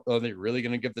man, are they really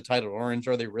going to give the title to Orange?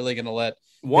 Are they really going to let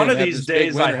one of these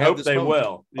days? I hope they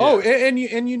will. Yeah. Oh, and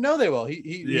you know they will.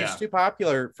 He's too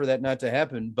popular for that not to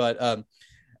happen. But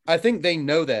I think they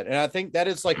know that. And I think that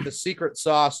is like the secret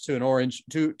sauce to an Orange,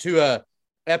 to a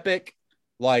epic,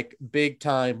 like big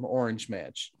time Orange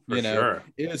match. Sure.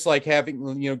 It's like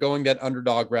having, going that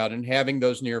underdog route and having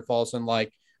those near falls and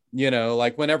like,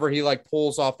 like whenever he like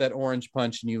pulls off that orange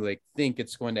punch and you like think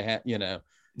it's going to happen,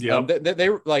 they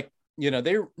like,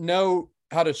 they know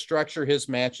how to structure his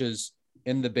matches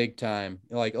in the big time,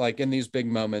 like in these big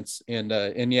moments. And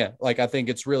like, I think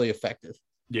it's really effective.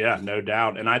 Yeah, no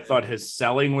doubt. And I thought his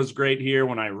selling was great here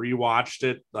when I rewatched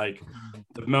it. Like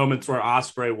the moments where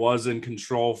Ospreay was in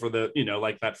control for the,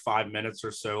 like that 5 minutes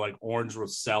or so, like Orange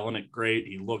was selling it great.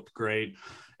 He looked great.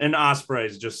 And Ospreay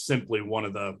is just simply one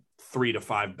of the 3 to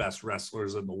 5 best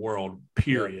wrestlers in the world,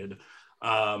 period.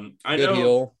 I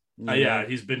know heel.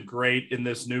 He's been great in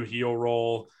this new heel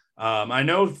role. I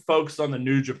know folks on the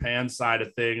New Japan side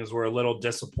of things were a little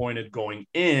disappointed going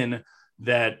in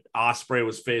that Ospreay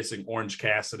was facing Orange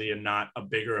Cassidy and not a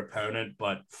bigger opponent,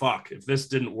 but fuck, if this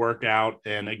didn't work out,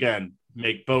 and again,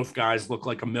 make both guys look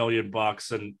like $1 million,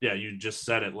 and you just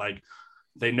said it, like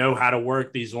they know how to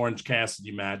work these Orange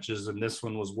Cassidy matches, and this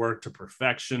one was worked to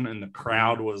perfection, and the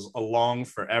crowd was along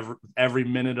for every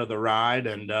minute of the ride.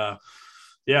 And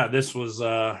this was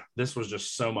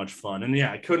just so much fun. And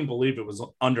I couldn't believe it was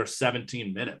under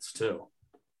 17 minutes too.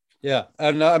 Yeah.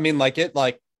 I don't know. I mean, like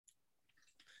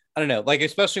I don't know, like,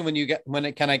 especially when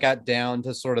it kind of got down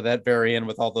to sort of that very end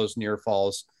with all those near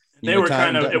falls. They were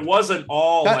it wasn't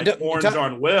all like Orange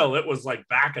on Will. It was like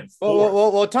back and forth.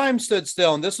 Well, time stood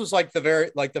still. And this was like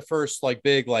the first like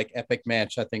big, like epic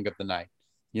match, I think, of the night.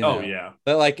 Oh yeah.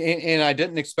 But like, and I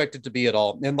didn't expect it to be at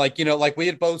all. And like, like we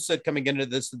had both said coming into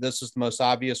this is the most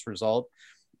obvious result.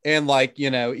 And like,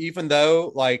 even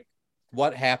though like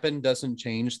what happened doesn't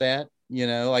change that,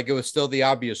 like it was still the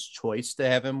obvious choice to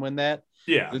have him win that.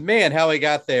 Yeah. But man, how he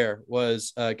got there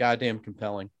was goddamn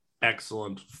compelling.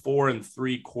 Excellent. 4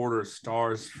 3/4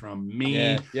 stars from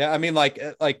me. Yeah. I mean, like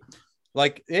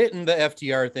it and the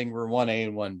FTR thing were 1A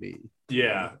and 1B.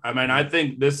 Yeah. I mean, I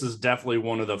think this is definitely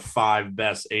one of the 5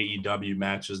 best AEW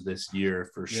matches this year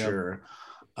for sure.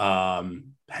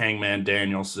 Hangman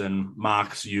Danielson,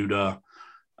 Mox Yuta.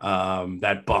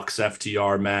 That Bucks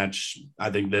FTR match.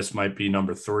 I think this might be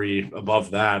number 3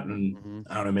 above that. And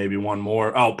I don't know, maybe one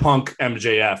more. Oh, Punk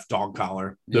MJF dog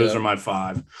collar. Those are my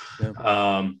 5.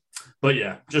 Yeah. But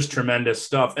yeah, just tremendous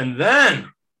stuff. And then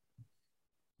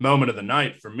moment of the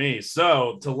night for me.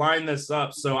 So to line this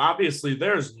up, so obviously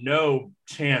there's no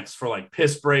chance for like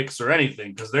piss breaks or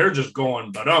anything because they're just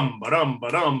going ba-dum, ba-dum,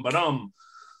 ba-dum, ba-dum.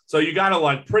 So you got to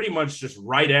like pretty much just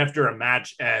right after a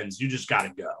match ends, you just got to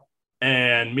go.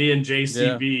 And me and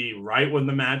JCB, right when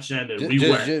the match ended, we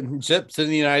went zipped to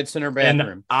the United Center bathroom.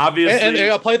 And obviously, and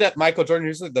I'll play that Michael Jordan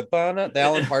music, the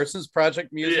Alan Parsons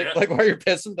Project music, like while you're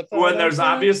pissing. When there's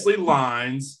obviously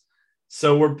lines,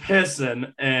 so we're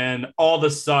pissing, and all of a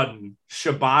sudden,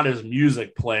 Shibata's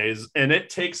music plays, and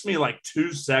it takes me like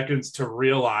 2 seconds to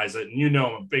realize it. And you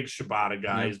know, I'm a big Shibata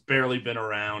guy; he's barely been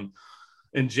around.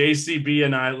 And JCB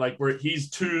and I, like, he's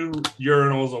 2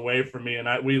 urinals away from me, and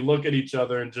we look at each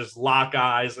other and just lock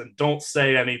eyes and don't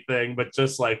say anything, but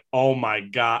just like, oh my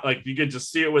God, like you could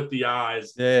just see it with the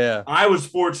eyes. Yeah. I was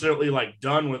fortunately like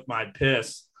done with my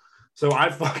piss. So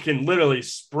I fucking literally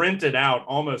sprinted out,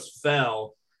 almost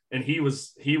fell. And he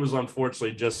was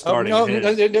unfortunately just starting.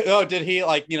 Did he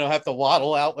like, have to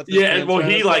waddle out with his yeah, well,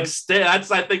 he like that's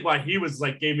I think why he was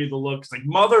like gave me the look. It's like,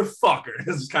 motherfucker,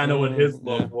 is kind of what his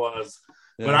look was.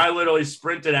 Yeah. But I literally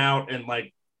sprinted out and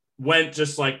like went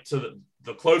just like to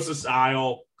the closest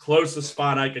aisle, closest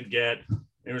spot I could get.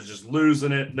 It was just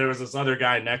losing it. There was this other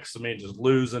guy next to me just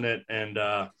losing it. And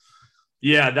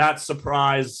yeah, that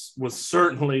surprise was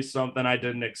certainly something I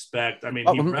didn't expect. I mean,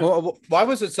 why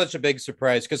was it such a big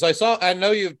surprise? Because I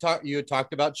know you had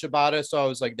talked about Shibata, so I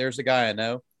was like, there's a guy I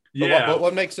know. Yeah.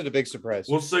 What makes it a big surprise?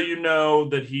 Well, so you know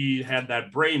that he had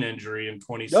that brain injury in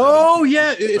 2017. Oh,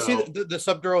 yeah. Is he the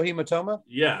subdural hematoma?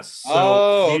 Yes.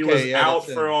 So he was out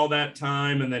for all that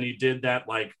time, and then he did that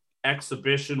like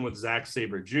exhibition with Zack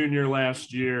Sabre Jr.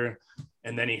 last year.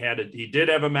 And then he did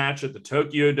have a match at the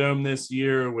Tokyo Dome this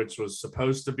year, which was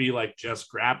supposed to be like just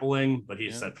grappling, but he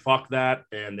said, fuck that.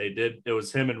 And it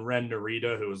was him and Ren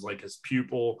Narita, who was like his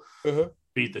pupil,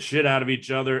 beat the shit out of each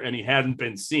other. And he hadn't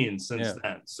been seen since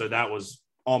then. So that was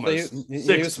almost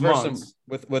 6 months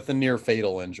with a near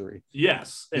fatal injury.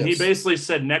 Yes. And he basically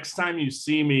said, next time you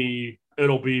see me,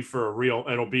 it'll be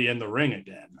in the ring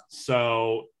again.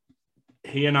 So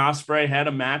he and Ospreay had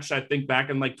a match, I think, back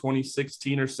in like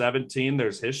 2016 or 17.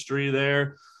 There's history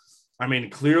there. I mean,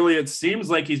 clearly it seems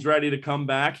like he's ready to come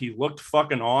back. He looked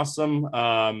fucking awesome.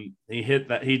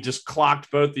 He just clocked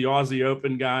both the Aussie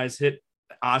Open guys, hit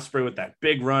Ospreay with that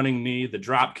big running knee, the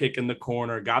drop kick in the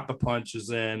corner, got the punches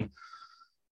in.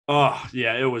 Oh,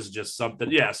 yeah, it was just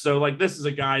something. Yeah, so like this is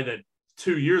a guy that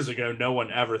 2 years ago no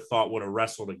one ever thought would have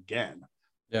wrestled again.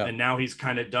 Yeah. And now he's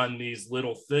kind of done these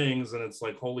little things, and it's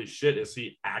like, holy shit, is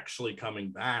he actually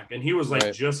coming back? And he was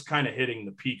like just kind of hitting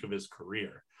the peak of his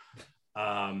career.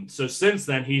 So since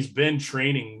then, he's been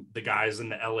training the guys in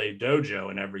the LA dojo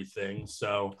and everything.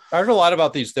 So I heard a lot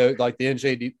about these, like the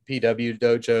NJPW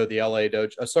dojo, the LA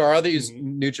dojo. So are these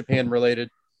New Japan related?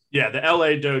 Yeah, the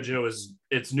LA dojo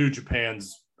it's New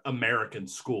Japan's American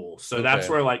school. So that's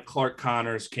where like Clark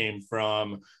Connors came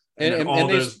from, and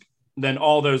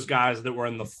all those guys that were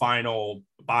in the final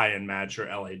buy-in match are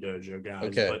LA Dojo guys.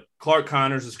 Okay. But Clark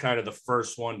Connors is kind of the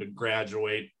first one to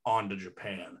graduate onto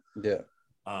Japan. Yeah.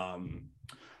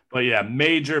 But yeah,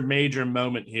 major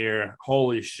moment here.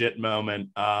 Holy shit moment.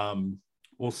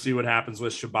 We'll see what happens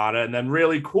with Shibata. And then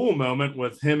really cool moment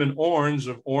with him and Orange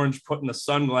putting the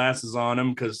sunglasses on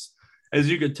him. Cause as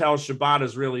you could tell, Shibata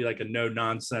is really like a no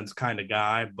nonsense kind of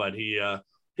guy, but he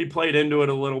played into it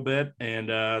a little bit, and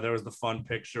there was the fun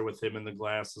picture with him in the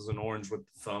glasses and Orange with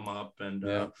the thumb up,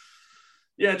 and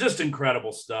just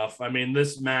incredible stuff. I mean,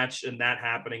 this match and that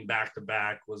happening back to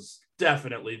back was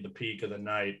definitely the peak of the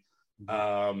night.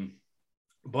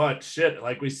 But shit,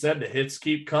 like we said, the hits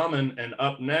keep coming, and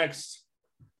up next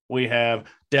we have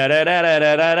I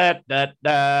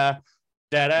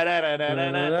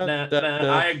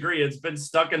agree. It's been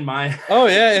stuck in my head. Oh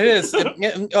yeah, it is.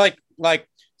 Like.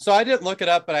 So I didn't look it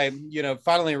up, but I,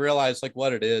 finally realized like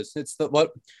what it is. It's the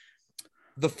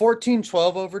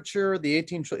 1412 overture, the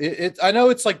 18. I know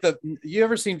it's like you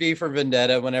ever seen V for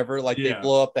Vendetta? Whenever like they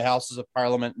blow up the Houses of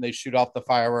Parliament and they shoot off the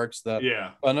fireworks. But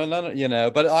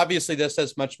obviously this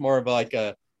has much more of like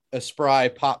a spry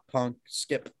pop punk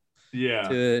skip. Yeah.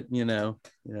 To it,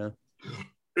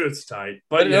 It's tight,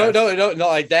 but no,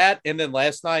 like that. And then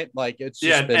last night, like it's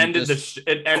just it ended the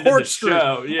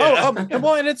show. Yeah,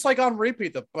 and it's like on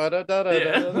repeat.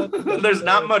 There's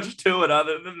not much to it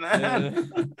other than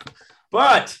that.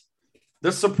 But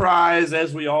The surprise,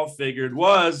 as we all figured,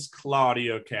 was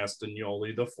Claudio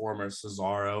Castagnoli, the former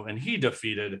Cesaro, and he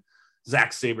defeated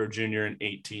Zack Sabre Jr. in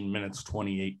 18 minutes,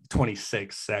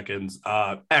 26 seconds.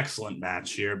 Excellent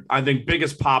match here. I think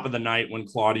biggest pop of the night when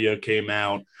Claudio came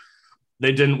out.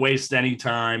 They didn't waste any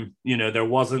time. There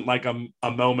wasn't like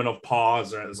a moment of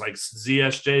pause. Or it was like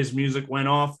ZSJ's music went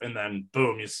off, and then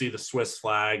boom, you see the Swiss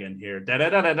flag and here. They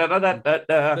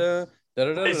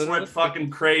went fucking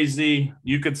crazy.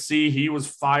 You could see he was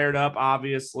fired up,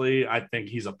 obviously. I think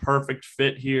he's a perfect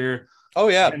fit here. Oh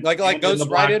yeah, like goes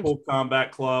right in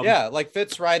Combat Club. Yeah, like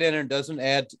fits right in and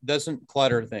doesn't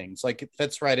clutter things. Like it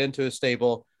fits right into a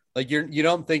stable. Like you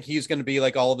don't think he's going to be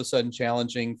like all of a sudden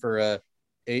challenging for a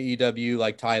AEW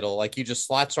like title. Like he just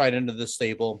slots right into the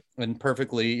stable and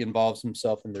perfectly involves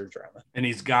himself in their drama. And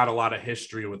he's got a lot of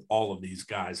history with all of these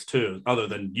guys too, other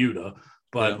than Yuta,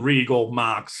 but yeah. Regal,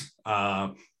 Mox,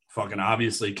 fucking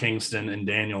obviously Kingston and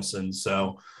Danielson.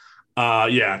 So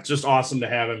just awesome to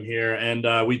have him here.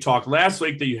 And we talked last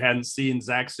week that you hadn't seen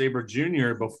Zack Sabre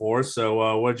Jr. before.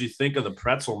 So what did you think of the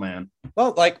Pretzel Man?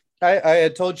 Well, like I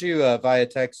had told you via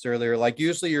text earlier, like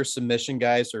usually your submission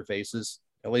guys are faces,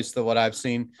 at least what I've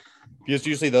seen, because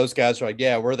usually those guys are like,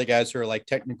 yeah, we're the guys who are like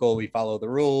technical. We follow the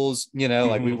rules,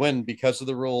 like we win because of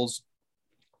the rules.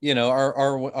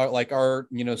 Our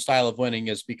style of winning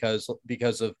is because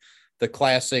of the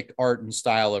classic art and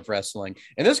style of wrestling.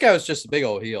 And this guy was just a big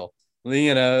old heel,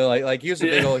 like he was a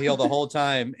big old heel the whole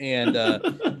time. And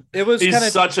it was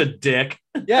he's such a dick.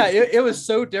 Yeah. It was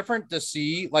so different to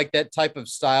see like that type of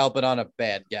style, but on a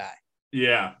bad guy.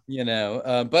 Yeah.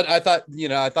 But I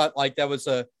thought like that was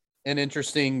an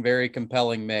interesting, very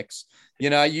compelling mix.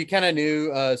 You kind of knew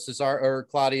Cesaro or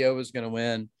Claudio was going to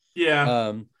win.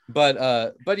 Yeah.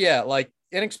 But yeah, like,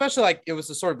 and especially like it was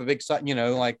a sort of a big,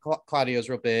 like Claudio's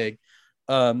real big.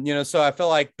 So I feel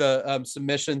like the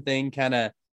submission thing kind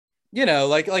of,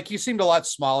 like you seemed a lot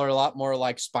smaller, a lot more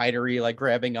like spidery, like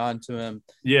grabbing onto him.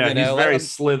 Yeah, he's very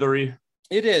slithery.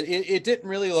 It is. It didn't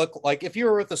really look like if you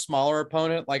were with a smaller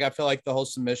opponent, like I feel like the whole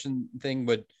submission thing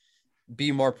would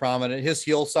be more prominent. His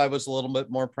heel side was a little bit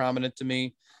more prominent to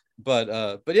me. But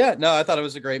yeah, no, I thought it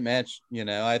was a great match.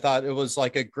 I thought it was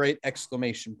like a great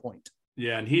exclamation point.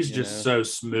 Yeah, and he's just so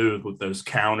smooth with those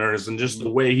counters and just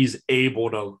the way he's able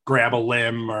to grab a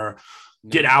limb or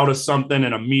get out of something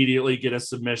and immediately get a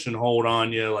submission hold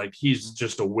on you. Like he's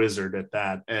just a wizard at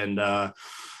that. And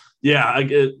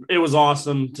it was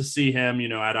awesome to see him.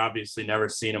 I'd obviously never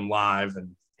seen him live,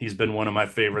 and he's been one of my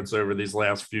favorites over these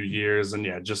last few years. And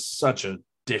yeah, just such a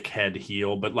dickhead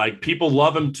heel, but like people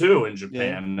love him too in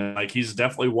Japan. Yeah. Like he's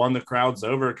definitely won the crowds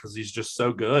over because he's just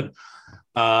so good.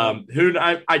 Who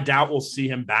I doubt we'll see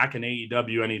him back in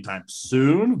AEW anytime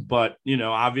soon, but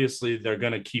obviously there's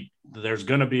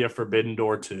going to be a Forbidden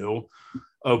Door too.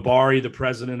 Obari, the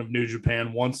president of New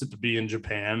Japan, wants it to be in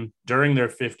Japan during their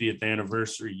 50th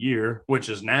anniversary year, which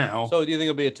is now. So do you think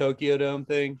it'll be a Tokyo Dome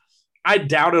thing? I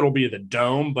doubt it'll be the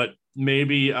Dome, but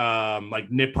maybe like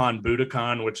Nippon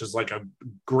Budokan, which is like a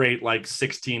great like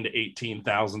 16 to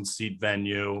 18,000 seat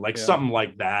venue, like something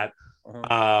like that.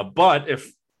 But if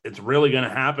it's really going to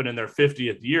happen in their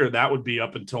 50th year, that would be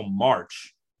up until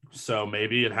March. So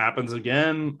maybe it happens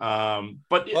again.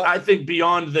 But I think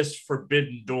beyond this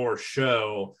Forbidden Door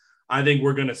show, I think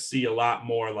we're going to see a lot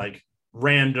more like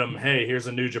random, hey, here's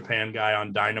a New Japan guy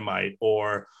on Dynamite,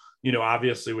 or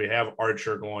obviously we have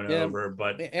Archer going over,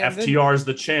 but FTR is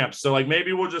the champ. So like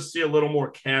maybe we'll just see a little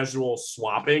more casual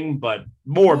swapping, but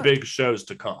more big shows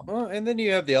to come. Well, and then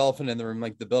you have the elephant in the room,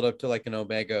 like the build up to like an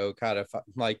Omega Okada,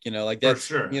 like, like that's,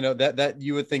 for sure. That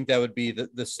you would think that would be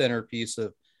the centerpiece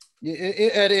of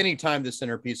at any time, the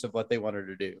centerpiece of what they wanted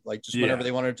to do, like just whenever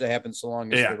they wanted it to happen, so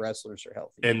long as the wrestlers are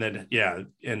healthy. And then,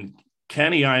 and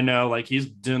Kenny, I know, like he's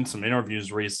done some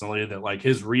interviews recently that like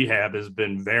his rehab has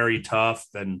been very tough,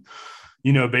 and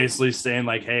basically saying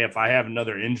like, hey, if I have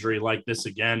another injury like this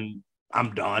again,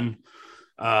 I'm done.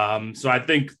 So I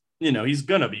think he's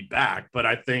gonna be back, but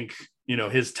I think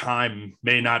his time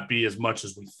may not be as much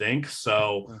as we think.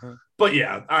 So, but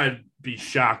yeah, I'd be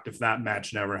shocked if that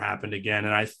match never happened again,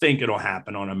 and I think it'll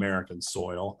happen on American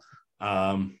soil.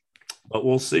 But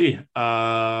we'll see.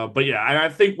 But yeah, I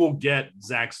think we'll get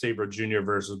Zack Sabre Jr.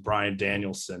 versus Bryan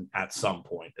Danielson at some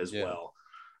point as well.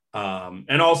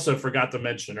 And also forgot to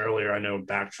mention earlier, I know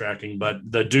backtracking, but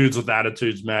the Dudes with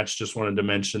Attitudes match, just wanted to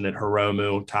mention that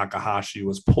Hiromu Takahashi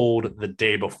was pulled the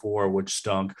day before, which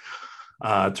stunk.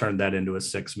 Turned that into a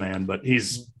 6-man, but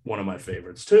he's one of my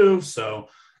favorites too. So,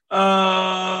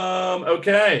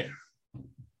 okay.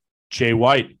 Jay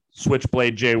White,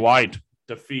 Switchblade Jay White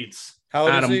defeats How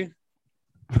old is he?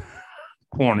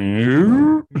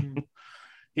 Corny.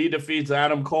 He defeats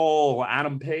Adam Cole,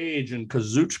 Adam Page, and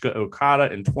Kazuchika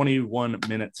Okada in 21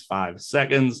 minutes, 5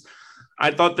 seconds.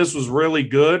 I thought this was really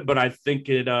good, but I think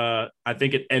it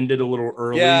ended a little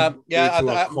early.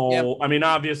 Cole. I mean,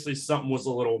 obviously something was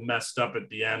a little messed up at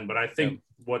the end, but I think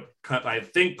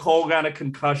Cole got a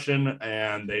concussion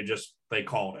and they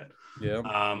called it. Yeah.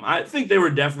 I think they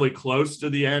were definitely close to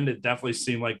the end. It definitely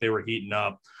seemed like they were heating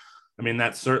up. I mean,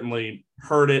 that certainly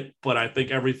hurt it, but I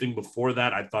think everything before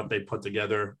that, I thought they put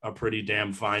together a pretty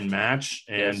damn fine match.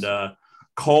 And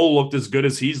Cole looked as good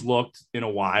as he's looked in a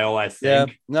while, I think.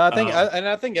 Yeah, no,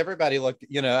 I think everybody looked,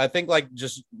 I think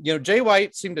Jay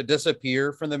White seemed to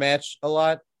disappear from the match a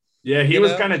lot. Yeah, he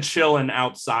was kind of chilling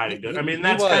outside. I mean,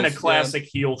 that's kind of classic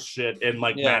heel shit in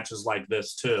matches like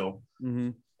this too.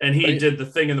 Mm-hmm. And he did the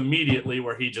thing immediately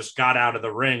where he just got out of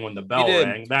the ring when the bell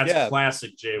rang. That's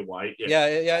classic Jay White. Yeah.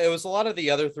 It was a lot of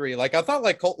the other three. Like I thought,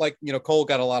 Cole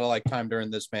got a lot of time during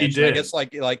this match. He did. I guess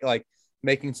like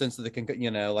making sense of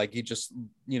the he just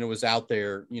was out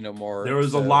there more. There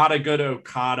was a lot of good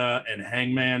Okada and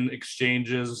Hangman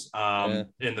exchanges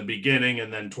in the beginning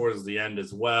and then towards the end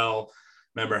as well.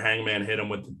 Remember, Hangman hit him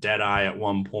with the dead eye at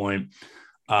one point.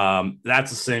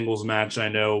 That's a singles match I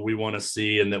know we want to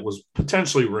see and that was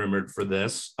potentially rumored for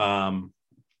this. But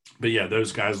yeah,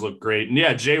 those guys look great. And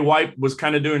yeah, Jay White was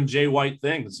kind of doing Jay White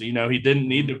things. He didn't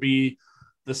need to be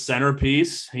the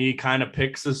centerpiece. He kind of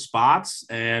picks his spots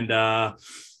and got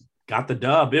the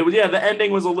dub. The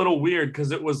ending was a little weird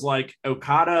because it was like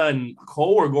Okada and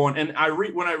Cole were going. And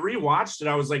when I rewatched it,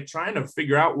 I was like trying to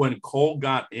figure out when Cole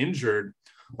got injured.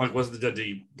 Like, did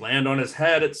he land on his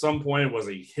head at some point? Was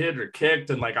he hit or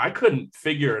kicked? And I couldn't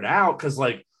figure it out because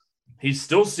he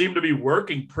still seemed to be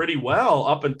working pretty well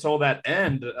up until that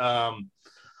end.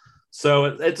 So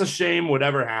it's a shame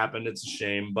whatever happened. It's a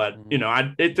shame, but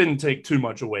it didn't take too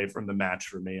much away from the match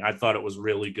for me. I thought it was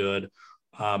really good.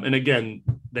 And again,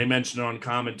 they mentioned on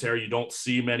commentary, you don't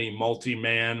see many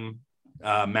multi-man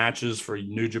matches for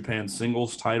New Japan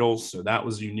singles titles, so that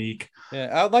was unique. Yeah,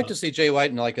 I would like to see Jay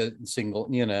White in a single,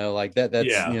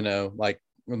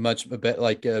 that's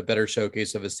a better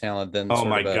showcase of his talent than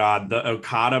God, the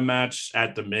Okada match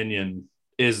at Dominion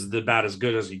is about as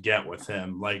good as you get with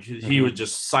him. He would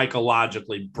just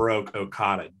psychologically broke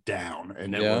Okada down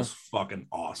and it was fucking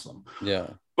awesome. Yeah.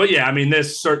 But yeah, I mean,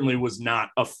 this certainly was not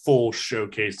a full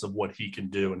showcase of what he can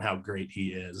do and how great he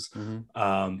is.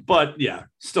 Mm-hmm. But yeah,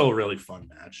 still a really fun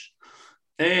match.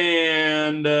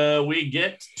 And we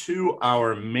get to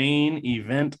our main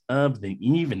event of the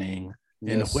evening,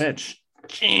 in which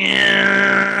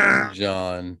John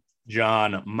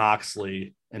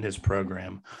Moxley and his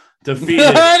program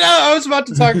defeated. I was about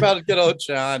to talk about good old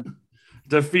John.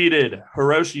 Defeated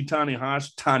Hiroshi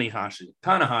Tanahashi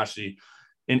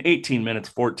in 18 minutes,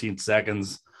 14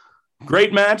 seconds.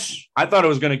 Great match. I thought it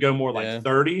was going to go more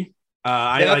 30.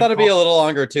 I thought it'd be a little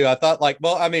longer too. I thought I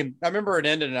remember it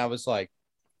ended and I was like,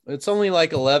 it's only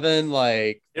 11.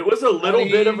 It was a little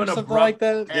bit of an abrupt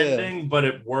ending, but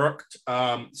it worked.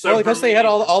 Because they had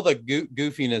all the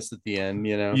goofiness at the end,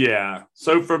 Yeah.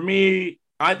 So for me,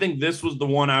 I think this was the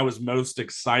one I was most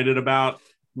excited about.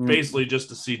 Basically just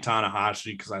to see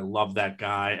Tanahashi because I love that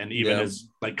guy, and even as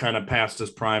kind of past his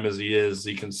prime as he is,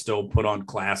 he can still put on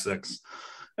classics.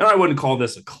 And I wouldn't call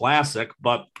this a classic,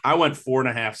 but I went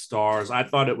 4.5 stars. I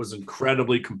thought it was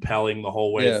incredibly compelling the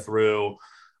whole way through.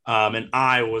 And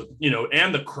I was,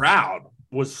 and the crowd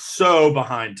was so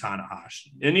behind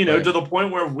Tanahashi. And, to the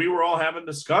point where we were all having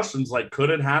discussions, could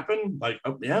it happen?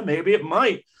 Maybe it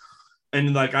might.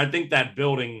 And I think that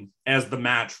building as the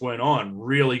match went on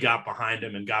really got behind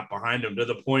him to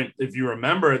the point, if you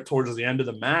remember it towards the end of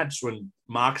the match, when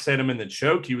Mox had him in the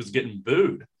choke, he was getting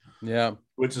booed. Yeah.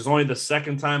 Which is only the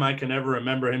second time I can ever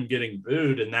remember him getting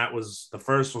booed. And that was the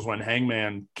first was when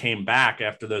Hangman came back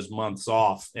after those months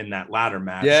off in that ladder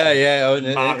match. Yeah.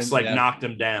 Mox knocked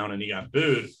him down and he got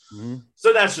booed. Mm-hmm.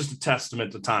 So that's just a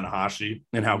testament to Tanahashi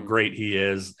and how great he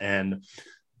is. And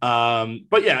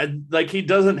but yeah, he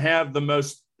doesn't have the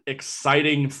most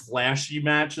exciting, flashy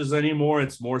matches anymore.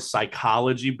 It's more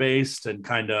psychology based and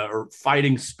or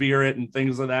fighting spirit and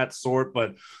things of that sort.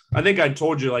 But I think I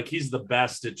told you, he's the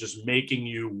best at just making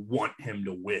you want him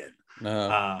to win.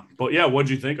 But yeah,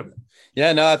 what'd you think of it?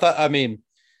 Yeah, no,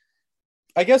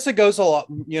 I guess it goes a lot,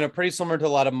 pretty similar to a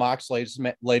lot of Mox's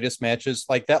latest matches.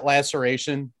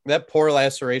 That poor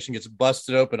laceration gets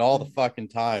busted open all the fucking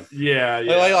time. Yeah.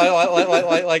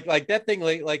 Like that thing,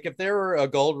 if there were a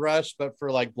Gold Rush, but for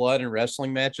blood and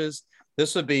wrestling matches,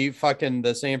 this would be fucking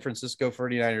the San Francisco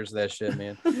 49ers of that shit,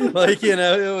 man. It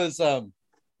was, I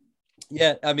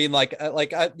mean,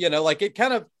 it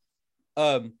kind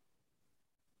of,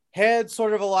 had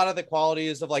sort of a lot of the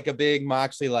qualities of like a big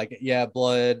Moxley, like, yeah,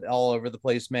 blood all over the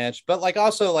place match, but like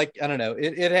also like, I don't know,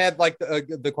 it had like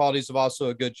the qualities of also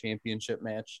a good championship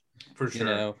match. For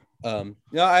sure.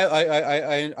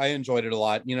 I enjoyed it a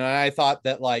lot, and I thought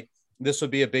that like this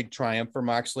would be a big triumph for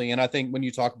Moxley. And I think when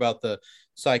you talk about the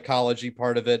psychology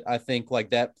part of it, I think like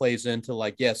that plays into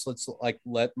like, yes, let's like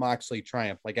let Moxley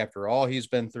triumph. Like after all he's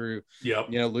been through,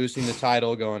 losing the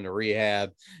title, going to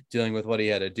rehab, dealing with what he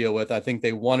had to deal with. I think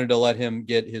they wanted to let him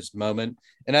get his moment.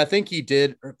 And I think he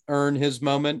did earn his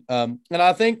moment. And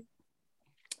I think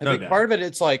part of it,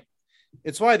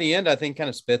 it's why the end, I think kind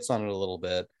of spits on it a little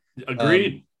bit.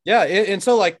 Agreed. And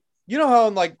so like, how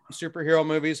in like superhero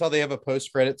movies, how they have a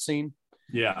post-credit scene?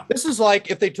 Yeah. This is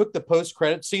like if they took the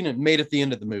post-credit scene and made it the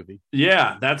end of the movie.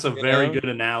 Yeah, that's a very good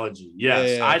analogy.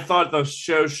 Yes. Yeah. I thought the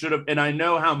show should have, and I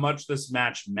know how much this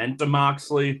match meant to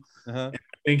Moxley. I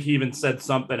think he even said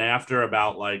something after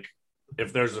about like,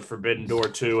 if there's a Forbidden Door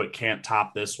 2, it can't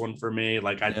top this one for me.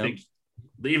 Like, I think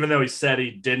even though he said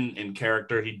he didn't in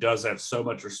character, he does have so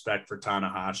much respect for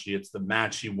Tanahashi. It's the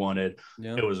match he wanted.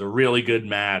 Yeah. It was a really good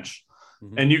match.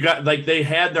 And you got like they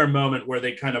had their moment where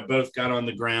they kind of both got on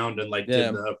the ground and like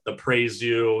did the praise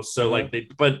you. So like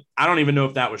but I don't even know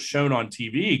if that was shown on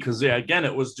TV because again,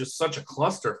 it was just such a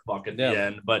clusterfuck at the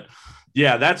end. But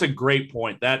yeah, that's a great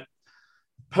point. That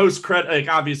post credit, like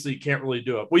obviously you can't really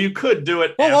do it. Well, you could do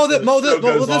it.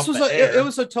 It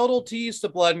was a total tease to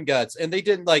Blood and Guts, and they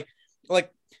didn't like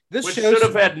this which show should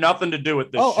have had nothing to do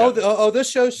with this.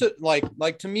 This show should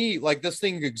like to me like this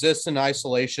thing exists in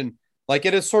isolation. Like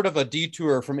it is sort of a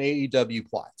detour from AEW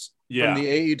plots, from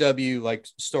the AEW like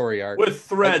story arc with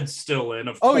threads still in.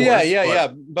 Of course,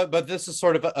 but this is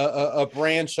sort of a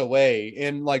branch away,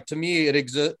 and like to me,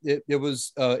 it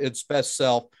was its best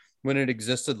self when it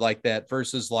existed like that.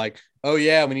 Versus like,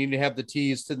 we need to have the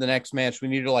tease to the next match. We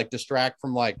need to like distract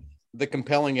from like the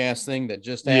compelling ass thing that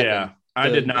just happened. Yeah, I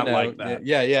did not like that.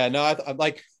 No, I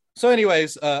like. So,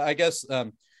 anyways, I guess.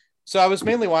 So I was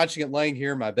mainly watching it laying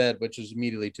here in my bed, which is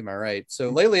immediately to my right.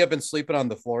 So lately I've been sleeping on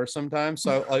the floor sometimes.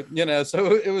 So like,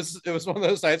 so it was one of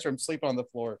those nights where I'm sleeping on the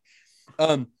floor.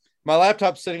 My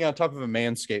laptop's sitting on top of a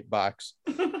Manscaped box.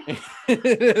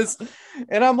 It is.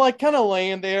 And I'm like kind of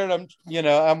laying there and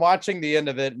I'm watching the end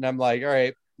of it and I'm like, all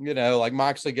right, like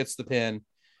Moxley gets the pin.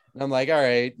 And I'm like, all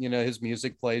right, his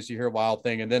music plays, you hear Wild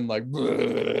Thing. And then like,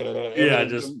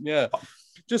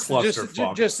 just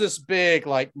this big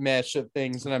like mesh of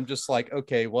things, and I'm just like,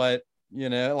 okay, what,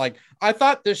 like I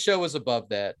thought this show was above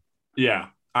that. Yeah,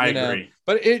 I agree,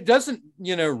 but it doesn't,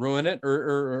 ruin it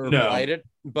or blight it.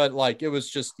 But like it was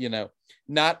just,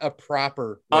 not a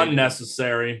proper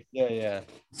unnecessary. Yeah.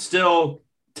 Still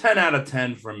 10 out of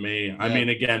 10 from me. Yeah. I mean,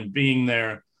 again, being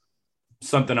there,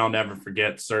 something I'll never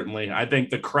forget. Certainly, I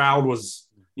think the crowd was,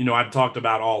 I've talked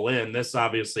about All In. This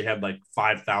obviously had like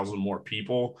 5,000 more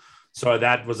people. So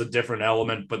that was a different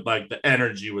element, but like the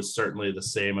energy was certainly the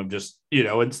same of just,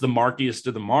 it's the markiest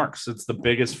of the marks. It's the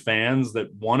biggest fans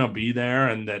that want to be there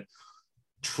and that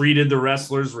treated the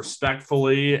wrestlers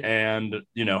respectfully and,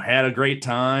 had a great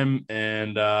time.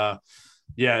 And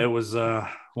it was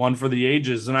one for the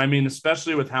ages. And I mean,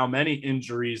 especially with how many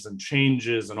injuries and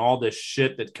changes and all this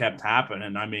shit that kept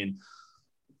happening. I mean,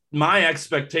 my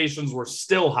expectations were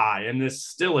still high and this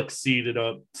still exceeded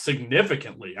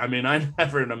significantly. I mean, I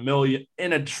never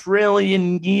in a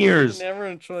trillion years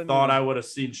thought I would have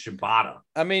seen Shibata.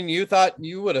 I mean, you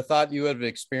would have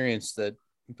experienced it,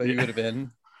 but you would have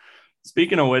been.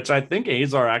 Speaking of which, I think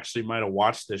Azar actually might have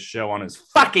watched this show on his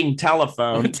fucking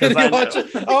telephone. Did he watch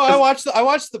it? Oh, I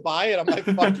watched the buy it on my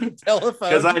fucking telephone.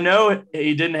 Because I know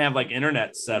he didn't have like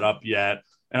internet set up yet.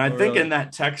 And I think in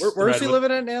that text, where's he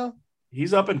living at now?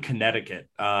 He's up in Connecticut,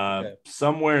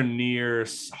 somewhere near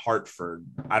Hartford.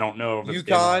 I don't know if it's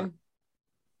Yukon.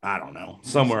 I don't know,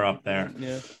 somewhere up there.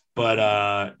 Yeah.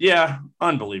 But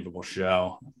unbelievable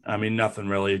show. I mean, nothing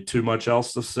really too much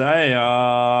else to say.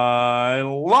 I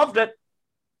loved it.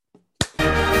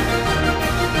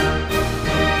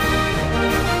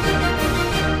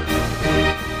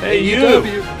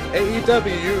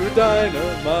 AEW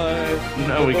Dynamite.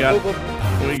 No, we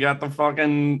got the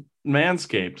fucking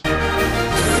Manscaped.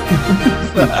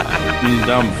 You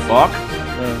dumb fuck.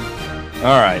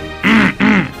 All right.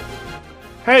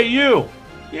 Hey, you.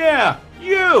 Yeah,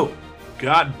 you.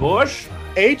 Got Bush?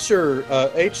 H or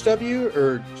HW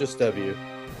or just W?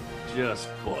 Just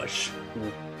Bush.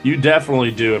 You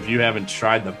definitely do if you haven't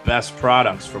tried the best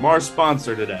products from our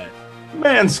sponsor today,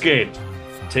 Manscaped.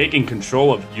 Taking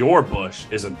control of your bush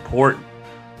is important.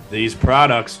 These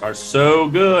products are so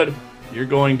good, you're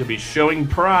going to be showing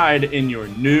pride in your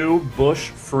new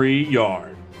bush-free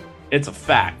yard. It's a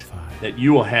fact. that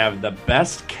you will have the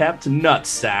best kept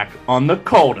nutsack on the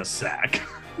cul-de-sac.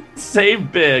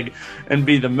 Save big and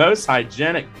be the most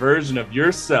hygienic version of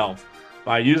yourself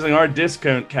by using our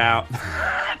discount code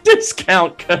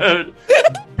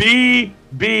BBB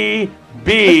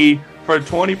for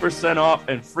 20% off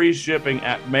and free shipping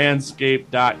at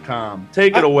manscaped.com.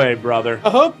 Take it away, brother. I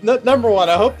hope number one,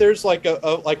 I hope there's like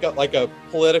a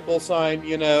political sign,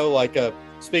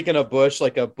 speaking of Bush,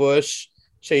 like a Bush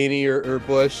Cheney or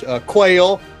Bush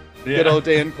Quayle, good old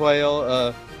Dan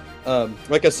Quayle,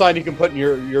 like a sign you can put in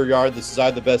your yard that says "I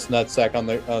have the best nutsack on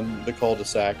the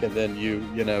cul-de-sac," and then you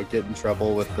get in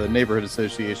trouble with the neighborhood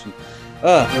association.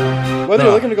 Whether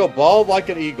you're looking to go bald like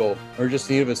an eagle or just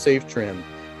need a safe trim,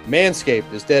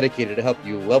 Manscaped is dedicated to help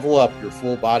you level up your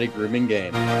full body grooming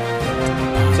game.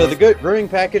 So the good grooming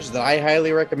package that I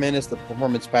highly recommend is the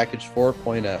Performance Package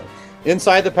 4.0.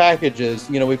 Inside the packages,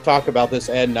 we've talked about this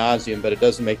ad nauseum, but it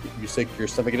doesn't make you sick to your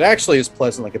stomach. It actually is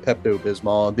pleasant, like a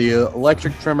Pepto-Bismol. The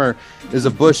electric trimmer is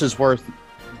a Bush's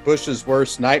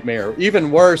worst nightmare,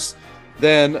 even worse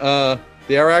than the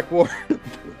Iraq War.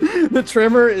 The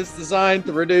trimmer is designed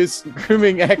to reduce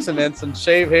grooming accidents and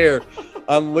shave hair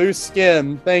on loose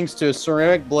skin thanks to a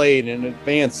ceramic blade and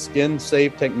advanced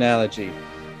skin-safe technology.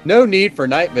 No need for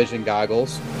night vision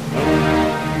goggles,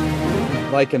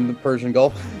 like in the Persian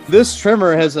Gulf. This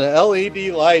trimmer has an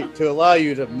LED light to allow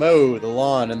you to mow the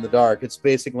lawn in the dark. It's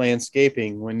basic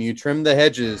landscaping. When you trim the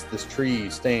hedges, this tree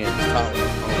stands tall.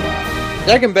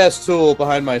 Second best tool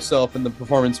behind myself in the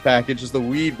Performance Package is the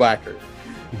Weed Whacker.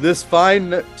 This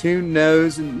fine-tuned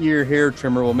nose and ear hair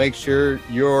trimmer will make sure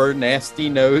your nasty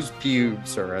nose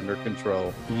pubes are under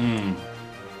control. And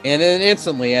then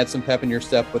instantly add some pep in your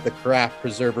step with the Crop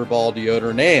Preserver Ball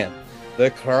Deodorant and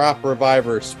the Crop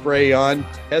Reviver Spray-On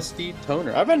Testy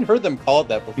Toner. I haven't heard them call it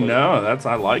that before. No,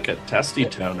 I like it. Testy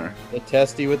Toner. The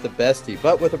testy with the bestie.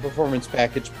 But with a Performance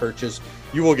Package purchase,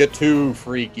 you will get 2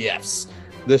 free gifts.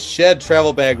 The Shed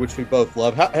Travel Bag, which we both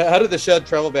love. How did the Shed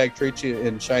Travel Bag treat you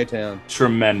in Chi-Town?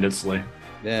 Tremendously.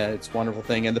 Yeah, it's a wonderful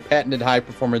thing. And the patented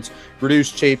high-performance,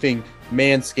 reduced chafing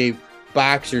Manscaped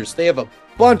Boxers. They have a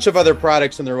bunch of other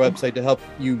products on their website to help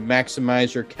you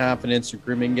maximize your confidence and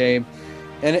grooming game.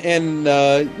 And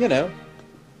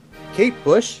Kate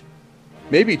Bush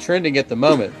may be trending at the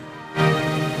moment.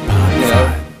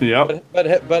 Yep.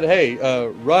 But hey,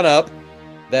 run up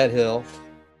that hill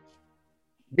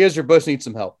because your bush needs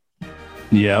some help.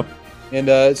 Yep.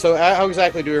 And so how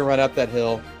exactly do we run up that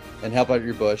hill and help out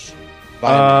your bush?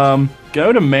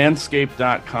 Go to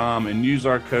manscaped.com and use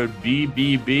our code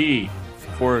BBB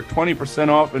for 20%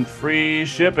 off and free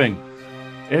shipping.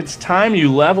 It's time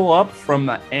you level up from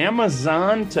the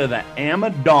Amazon to the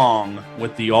Amadong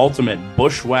with the ultimate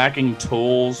bushwhacking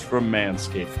tools from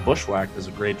Manscaped. Bushwhacked is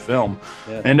a great film.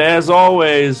 Yeah. And as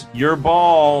always, your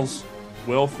balls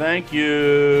will thank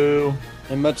you.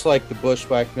 And much like the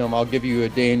Bushwhack film, I'll give you a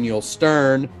Daniel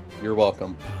Stern. You're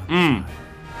welcome.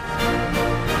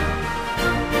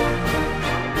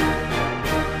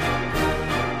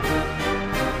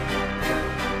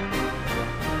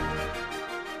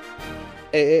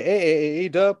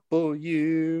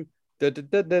 AAW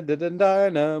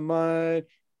Dynamite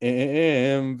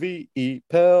MVE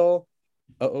Pell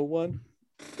 001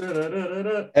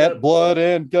 at Blood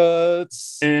and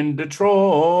Guts in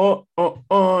Detroit at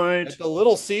the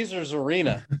Little Caesars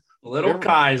Arena. Little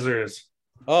Kaisers.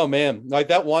 Oh man, like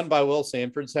that one by Will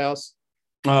Sanford's house.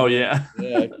 Oh yeah.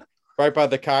 Yeah, right by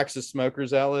the Cox's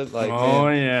Smokers outlet. Like,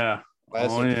 yeah.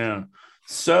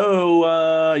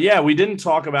 So, we didn't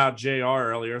talk about JR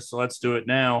earlier, so let's do it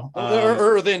now.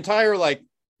 Or the entire,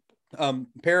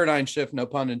 paradigm shift, no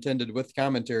pun intended, with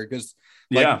commentary. Because,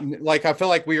 I feel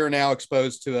like we are now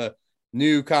exposed to a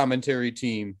new commentary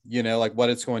team, what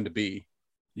it's going to be.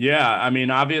 Yeah, I mean,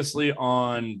 obviously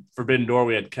on Forbidden Door,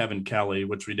 we had Kevin Kelly,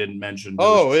 which we didn't mention.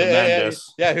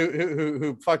 Yeah,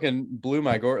 who fucking blew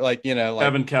my gore.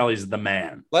 Kevin Kelly's the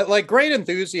man. Like great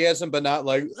enthusiasm, but not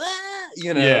like,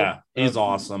 Yeah, he's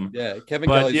awesome. Yeah, Kevin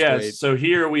Kelly's great. So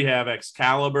here we have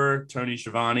Excalibur, Tony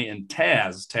Schiavone, and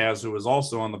Taz, who was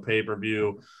also on the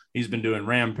pay-per-view. He's been doing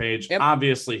Rampage. And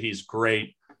obviously, he's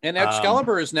great. And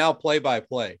Excalibur is now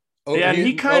play-by-play.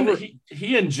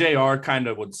 He and JR kind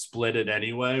of would split it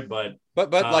anyway, but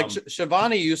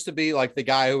Schiavone used to be like the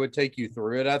guy who would take you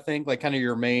through it. I think like kind of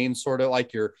your main sort of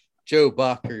like your Joe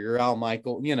Buck or your Al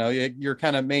Michael, your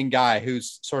kind of main guy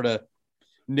who's sort of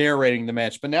narrating the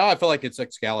match. But now I feel like it's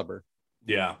Excalibur.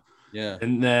 Yeah.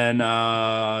 And then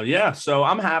so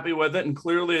I'm happy with it, and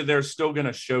clearly they're still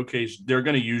going to they're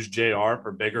going to use JR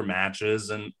for bigger matches,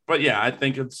 I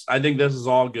think this is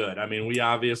all good. I mean, we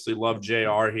obviously love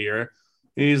JR here.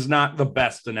 He's not the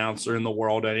best announcer in the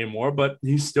world anymore, but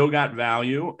he's still got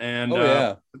value. And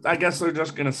I guess they're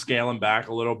just going to scale him back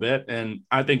a little bit. And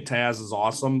I think Taz is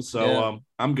awesome. So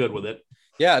I'm good with it.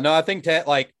 Yeah, no, I think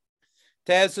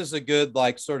Taz is a good,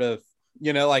 like, sort of,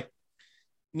 like,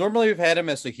 normally we've had him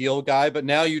as a heel guy, but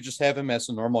now you just have him as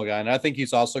a normal guy. And I think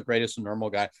he's also great as a normal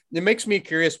guy. It makes me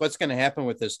curious what's going to happen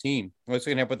with this team. What's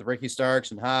going to happen with Ricky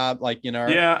Starks and Hobb?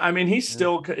 Yeah, I mean, he's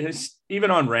still,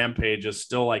 even on Rampage, is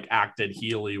still like acted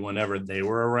heely whenever they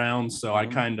were around. So I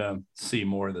kind of see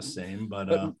more of the same.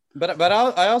 But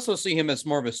I also see him as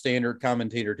more of a standard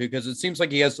commentator too, because it seems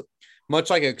like he has, much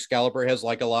like Excalibur, has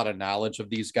like a lot of knowledge of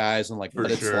these guys and like what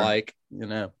it's like,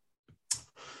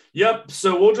 Yep.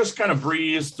 So we'll just kind of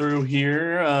breeze through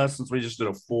here since we just did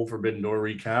a full Forbidden Door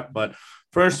recap. But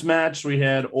first match, we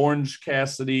had Orange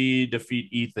Cassidy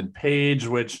defeat Ethan Page,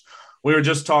 which we were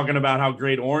just talking about how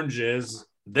great Orange is.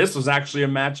 This was actually a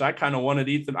match I kind of wanted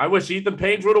Ethan. I wish Ethan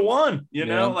Page would have won,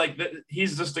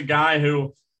 he's just a guy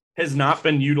who has not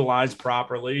been utilized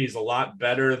properly. He's a lot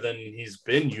better than he's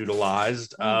been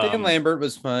utilized. Dan Lambert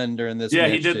was fun during this. Yeah,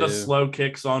 he did the slow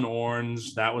kicks on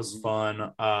Orange. That was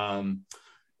fun.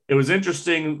 It was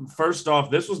interesting. First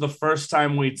off, this was the first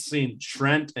time we'd seen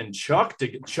Trent and Chuck.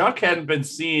 Chuck hadn't been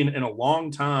seen in a long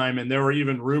time, and there were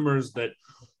even rumors that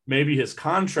maybe his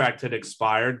contract had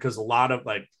expired because a lot of,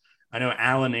 like, I know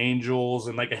Alan Angels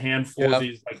and like a handful of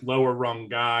these like lower rung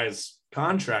guys'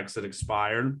 contracts had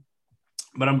expired.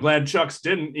 But I'm glad Chuck's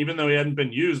didn't, even though he hadn't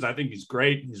been used. I think he's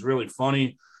great. He's really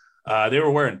funny. They were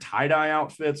wearing tie-dye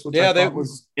outfits, which I thought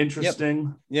was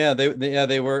interesting. Yep.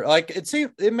 They were, like,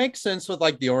 it makes sense with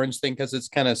like the Orange thing because it's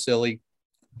kind of silly.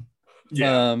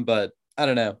 Yeah. But I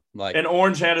don't know. Like, and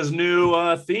Orange had his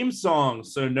new theme song,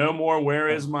 so no more "Where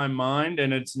Is My Mind,"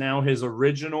 and it's now his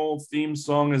original theme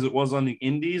song as it was on the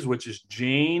Indies, which is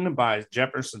 "Jane" by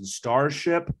Jefferson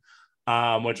Starship,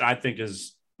 which I think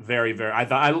is very, very.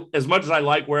 As much as I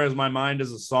like "Where Is My Mind"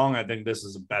 as a song, I think this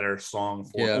is a better song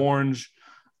for Orange.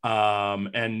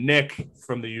 And Nick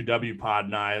from the UW pod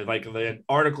and I, like, the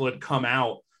article had come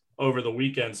out over the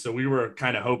weekend, so we were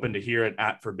kind of hoping to hear it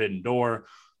at Forbidden Door,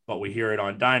 but we hear it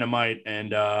on Dynamite.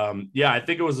 And I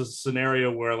think it was a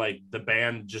scenario where like the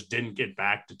band just didn't get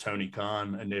back to Tony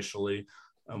Khan initially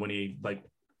when he like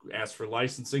asked for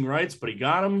licensing rights, but he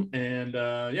got them. And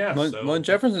when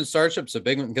Jefferson Starship's a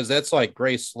big one because that's like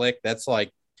Grace Slick, that's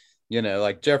like,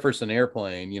 like Jefferson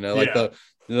Airplane, like the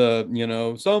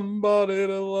somebody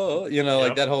to love,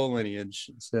 like that whole lineage.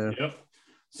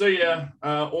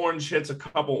 Orange hits a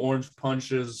couple orange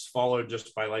punches followed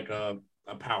just by like a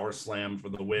power slam for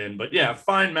the win. But yeah,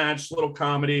 fine match, little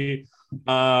comedy.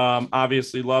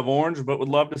 Obviously love Orange, but would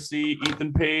love to see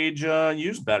Ethan Page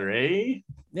used better, eh?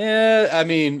 Yeah, I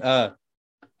mean,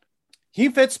 he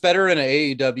fits better in an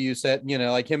AEW set,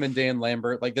 like him and Dan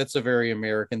Lambert. Like that's a very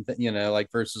American thing,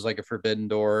 like versus like a Forbidden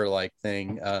Door like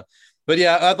thing. But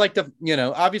yeah, I'd like to,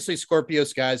 obviously Scorpio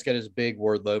Sky's got his big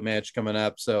Wardlow match coming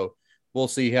up. So we'll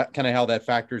see how that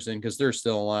factors in because they're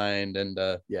still aligned. And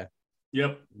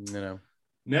Yep.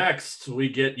 Next, we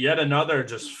get yet another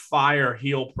just fire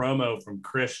heel promo from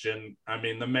Christian. I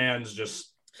mean, the man's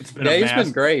just, it's been he's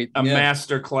been great.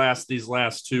 Master class these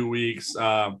last 2 weeks.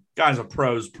 Guy's a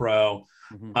pro's pro.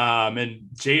 Mm-hmm. And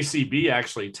JCB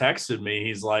actually texted me.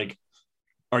 He's like,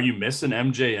 "Are you missing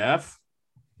MJF?"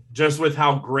 Just with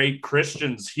how great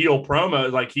Christian's heel promo,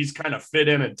 like he's kind of fit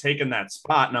in and taken that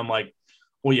spot. And I'm like,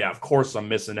 well, yeah, of course I'm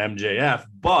missing MJF,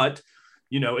 but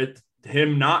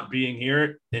him not being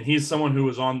here, and he's someone who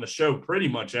was on the show pretty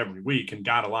much every week and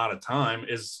got a lot of time,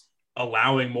 is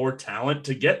allowing more talent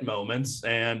to get moments.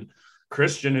 And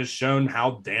Christian has shown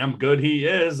how damn good he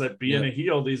is at being a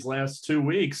heel these last 2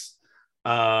 weeks.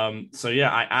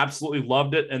 I absolutely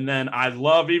loved it. And then I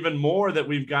love even more that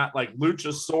we've got like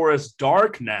Luchasaurus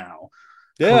Dark now.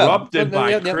 Corrupted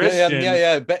by Christian.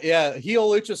 Heel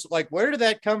Luchas, like, where did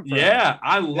that come from? Yeah,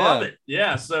 I love it.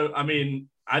 Yeah. So, I mean,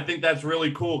 I think that's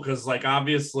really cool because, like,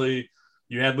 obviously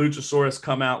you had Luchasaurus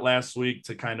come out last week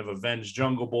to kind of avenge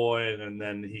Jungle Boy, and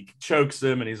then he chokes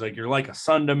him and he's like, "You're like a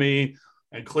son to me."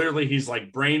 And clearly he's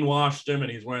like brainwashed him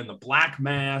and he's wearing the black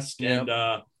mask. Yep.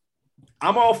 And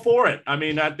I'm all for it. I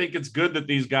mean, I think it's good that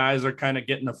these guys are kind of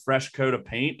getting a fresh coat of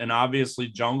paint. And obviously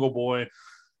Jungle Boy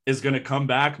is going to come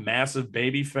back, massive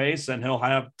baby face, and he'll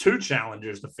have 2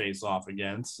 challengers to face off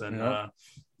against. And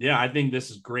I think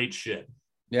this is great shit.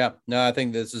 Yeah, no, I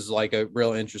think this is like a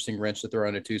real interesting wrench to throw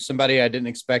into too. Somebody I didn't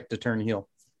expect to turn heel.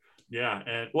 Yeah,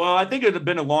 and well, I think it had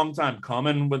been a long time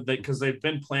coming with it because they've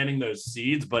been planting those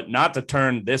seeds, but not to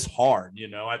turn this hard.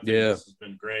 I think this has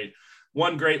been great.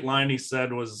 One great line he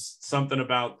said was something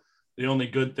about The only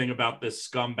good thing about this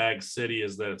scumbag city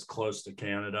is that it's close to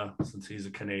Canada. Since he's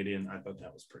a Canadian, I thought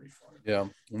that was pretty funny. Yeah,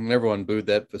 and everyone booed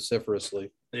that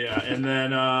vociferously. Yeah, and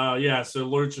then so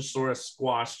Luchasaurus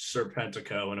squashed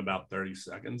Serpentico in about 30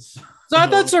 seconds. So I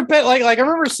thought like I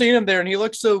remember seeing him there, and he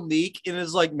looked so meek in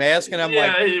his like mask, and I'm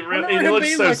he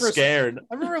looks so scared.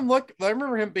 I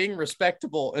remember him being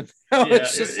respectable, and now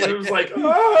it's just it was like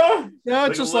oh, now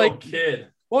it's just like kid.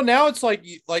 Well, now it's like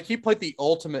he played the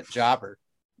ultimate jobber.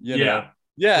 You know?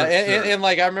 Yeah, and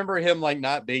like I remember him like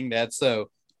not being that. So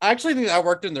I actually think that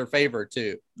worked in their favor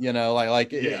too. You know,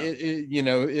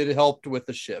 it helped with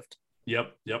the shift.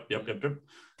 Yep.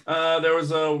 There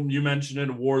was you mentioned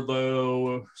it,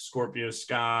 Wardlow, Scorpio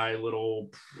Sky, little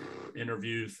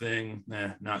interview thing.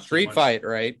 Not street fight,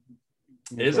 right?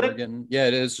 Is it? Yeah,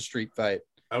 it is a street fight.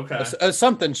 Okay. A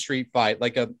something street fight,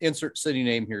 like a insert city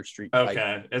name here, street fight.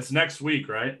 Okay. It's next week,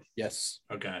 right? Yes.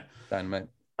 Okay. Dynamite.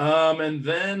 And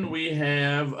then we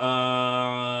have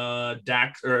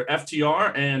Dax or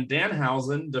FTR and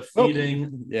Danhausen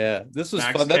defeating this was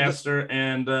Max fun. Caster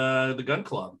and the Gun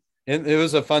Club. And it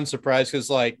was a fun surprise because,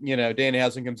 like, you know,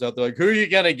 Danhausen comes out, they're like, who are you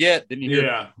gonna get? Then you hear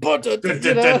yeah.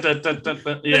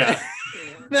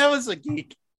 That was a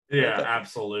geek. Yeah,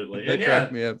 absolutely. That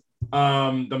cracked me up.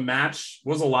 The match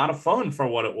was a lot of fun for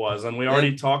what it was, and we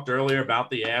already talked earlier about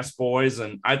the Ass Boys,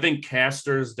 and I think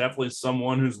Caster is definitely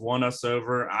someone who's won us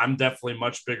over. I'm definitely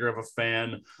much bigger of a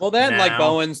fan. Well, that like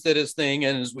Bowens did his thing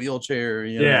in his wheelchair.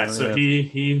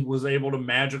 He was able to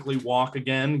magically walk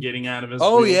again, getting out of his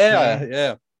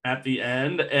wheelchair at the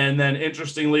end. And then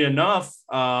interestingly enough,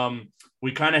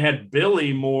 we kind of had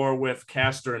Billy more with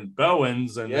Caster and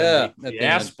Bowens, and then the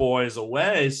Ass Boys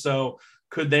away. So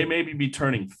could they maybe be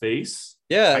turning face?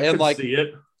 Yeah, I and like see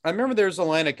it. I remember there's a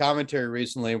line of commentary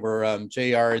recently where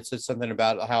JR had said something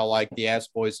about how like the Ass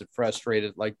Boys had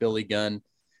frustrated like Billy Gunn.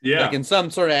 Yeah, like in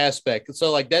some sort of aspect.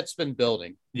 So like that's been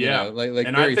building. Yeah, you know, like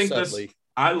and very I think subtly.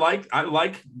 I like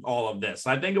all of this.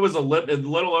 I think it was a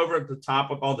little over at the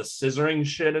top with all the scissoring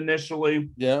shit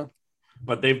initially. Yeah.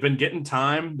 But they've been getting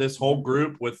time, this whole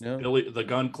group with Billy, the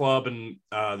Gun Club, and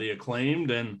the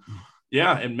Acclaimed, and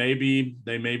and maybe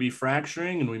they may be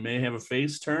fracturing, and we may have a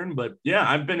face turn. But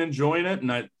I've been enjoying it,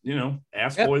 and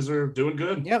Ass Boys are doing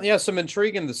good. Yeah, some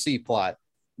intrigue in the C plot.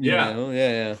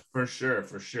 Yeah, for sure.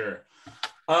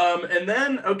 And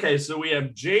then so we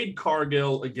have Jade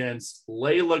Cargill against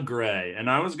Layla Gray, and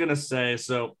I was gonna say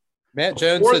Matt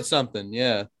Jones said something.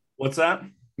 Yeah, what's that?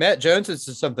 Matt Jones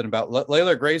said something about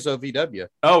Layla Gray's OVW.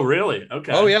 Oh, really?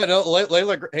 Okay. Oh, yeah. No,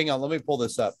 Layla. Hang on. Let me pull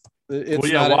this up.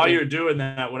 While you're doing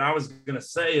that, what I was going to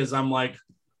say is I'm like,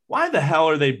 why the hell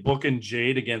are they booking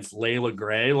Jade against Layla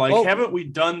Gray? Like, haven't we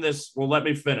done this? Well, let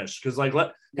me finish. Because,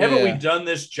 haven't we done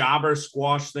this jobber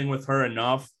squash thing with her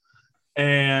enough?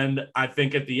 And I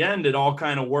think at the end, it all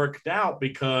kind of worked out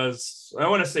because I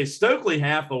want to say Stokely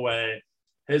Hathaway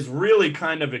has really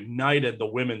kind of ignited the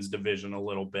women's division a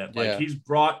little bit. Like he's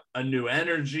brought a new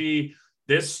energy.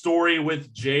 This story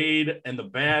with Jade and the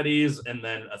baddies, and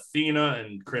then Athena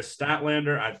and Chris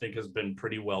Statlander, I think has been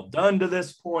pretty well done to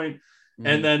this point.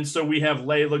 And then so we have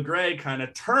Layla Gray kind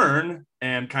of turn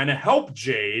and kind of help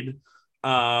Jade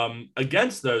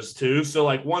against those two. So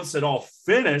like once it all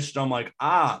finished, I'm like,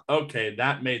 okay,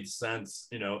 that made sense,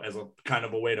 as a kind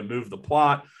of a way to move the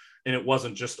plot. And it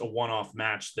wasn't just a one-off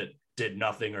match that did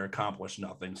nothing or accomplished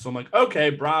nothing. So I'm like, okay,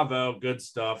 bravo, good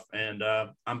stuff. And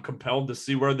I'm compelled to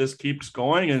see where this keeps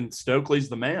going, and Stokely's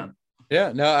the man.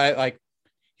 Yeah, no,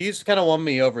 he's kind of won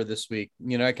me over this week.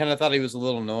 I kind of thought he was a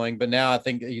little annoying, but now I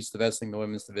think he's the best thing the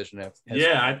women's division has.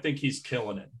 I think he's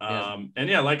killing it. And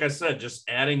like I said, just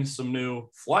adding some new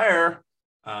flair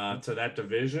to that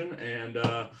division.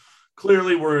 And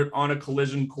clearly we're on a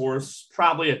collision course,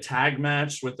 probably a tag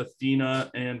match with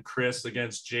Athena and Chris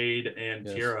against Jade and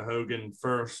Kiera Hogan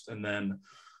first. And then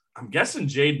I'm guessing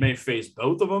Jade may face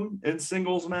both of them in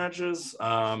singles matches.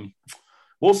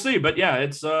 We'll see. But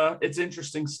it's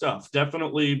interesting stuff.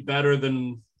 Definitely better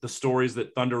than the stories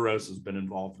that Thunder Rosa has been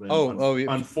involved in.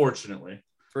 Unfortunately.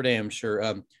 For damn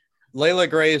sure. Layla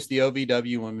Gray is the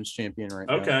OVW Women's Champion right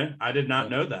now. Okay, I did not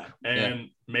know that. And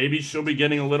maybe she'll be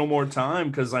getting a little more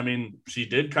time because, she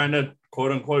did kind of,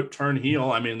 quote-unquote, turn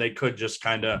heel. They could just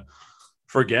kind of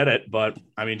forget it. But,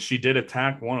 she did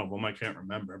attack one of them. I can't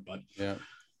remember. But,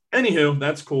 anywho,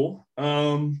 that's cool.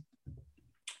 Young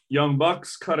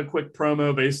Bucks cut a quick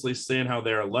promo basically saying how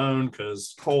they're alone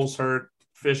because Cole's hurt,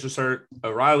 Fish is hurt,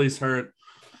 O'Reilly's hurt.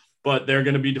 But they're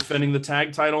going to be defending the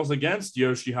tag titles against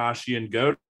Yoshihashi and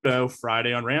Goto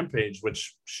Friday on Rampage,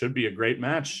 which should be a great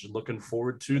match. Looking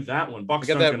forward to that one. Bucks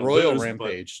got that Royal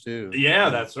Rampage too. Yeah,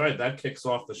 that's right. That kicks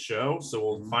off the show, so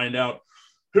we'll find out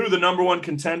who the number one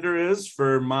contender is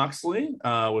for Moxley,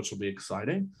 which will be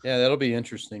exciting. Yeah, that'll be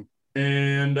interesting.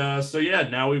 And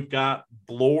now we've got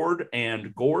Blord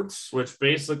and Gortz, which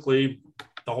basically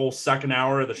the whole second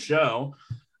hour of the show.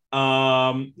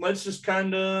 Let's just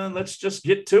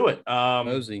get to it.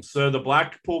 So the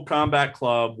Blackpool Combat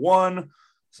Club won.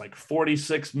 It's like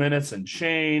 46 minutes and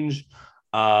change.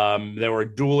 There were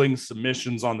dueling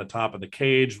submissions on the top of the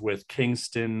cage with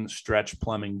Kingston, Stretch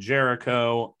Plumbing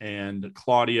Jericho, and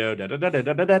Claudio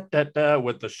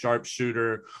with the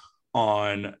sharpshooter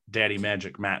on Daddy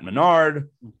Magic Matt Menard,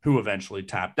 who eventually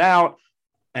tapped out.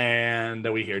 And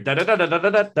we hear and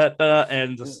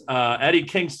Eddie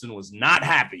Kingston was not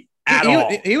happy at all.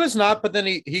 He was not, but then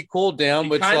he cooled down,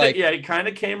 he kind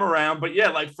of came around. But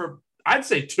like for I'd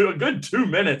say a good 2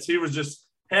 minutes, he was just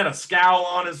had a scowl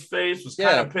on his face, was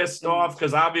kind of pissed off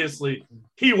because obviously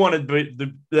he wanted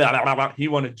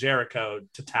Jericho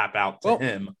to tap out to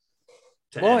him.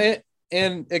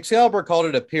 And Excalibur called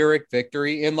it a Pyrrhic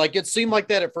victory, and like it seemed like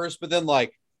that at first, but then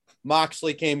like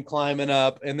Moxley came climbing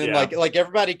up, and then like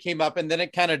everybody came up, and then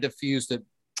it kind of diffused it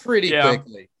pretty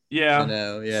quickly.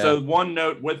 Yeah. Yeah. So one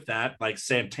note with that, like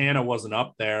Santana wasn't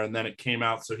up there, and then it came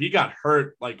out. So he got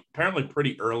hurt, like apparently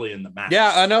pretty early in the match.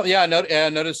 Yeah, I know. Yeah, I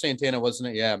noticed Santana wasn't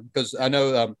it. Yeah, because I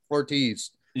know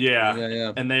Ortiz.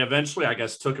 Yeah. And they eventually, I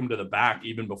guess, took him to the back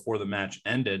even before the match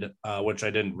ended, which I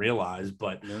didn't realize.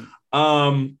 But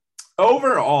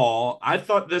overall, I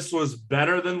thought this was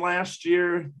better than last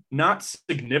year. Not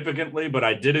significantly, but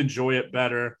I did enjoy it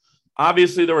better.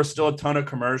 Obviously, there were still a ton of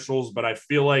commercials, but I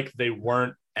feel like they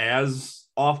weren't as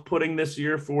off-putting this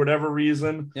year for whatever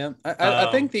reason. Yeah, I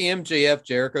think the MJF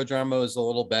Jericho drama is a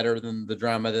little better than the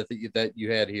drama that you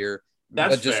had here.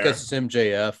 That's just because it's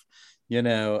MJF,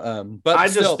 But I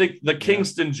just think the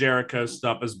Kingston Jericho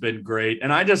stuff has been great,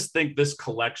 and I just think this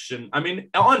collection. I mean,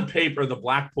 on paper, the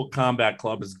Blackpool Combat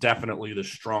Club is definitely the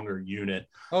stronger unit.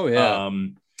 Oh yeah.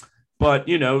 But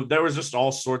there was just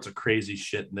all sorts of crazy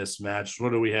shit in this match.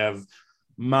 What do we have?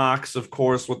 Mox, of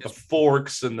course, with the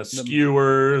forks and the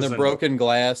skewers, the broken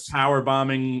glass, power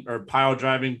bombing or pile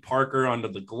driving Parker onto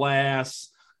the glass.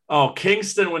 Oh,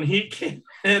 Kingston when he came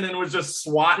in and was just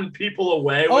swatting people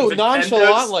away. With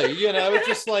nonchalantly, it's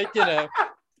just like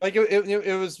like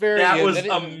it was very. That was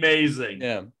amazing.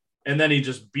 Yeah. And then he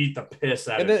just beat the piss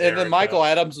out of it. Jericho. And then Michael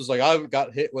Adams was like, I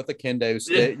got hit with a kendo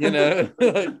stick,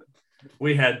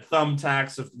 We had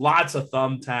lots of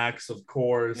thumbtacks, of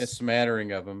course. A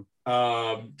smattering of them.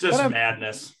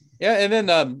 Madness. Yeah, and then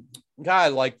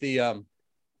like the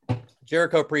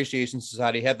Jericho Appreciation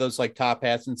Society had those like top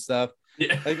hats and stuff.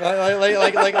 Yeah. Like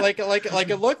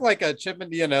it looked like a chip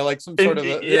in, like some sort of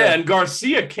and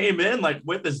Garcia came in like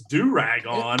with his do-rag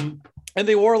on. And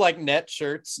they wore like net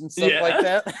shirts and stuff like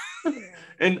that.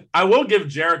 And I will give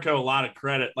Jericho a lot of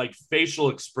credit, like facial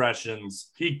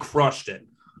expressions. He crushed it.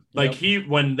 Like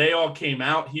when they all came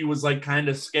out, he was like kind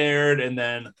of scared. And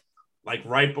then like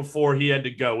right before he had to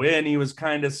go in, he was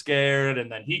kind of scared.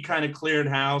 And then he kind of cleared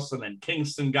house. And then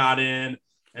Kingston got in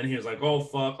and he was like, oh,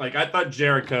 fuck. Like I thought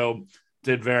Jericho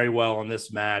did very well in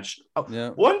this match.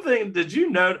 One thing, did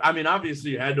you note? I mean,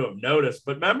 obviously you had to have noticed,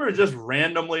 but remember just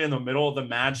randomly in the middle of the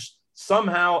match,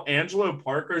 somehow Angelo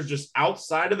Parker's just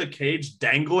outside of the cage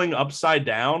dangling upside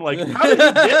down. Like, how did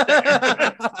he get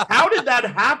there? How did that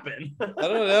happen? I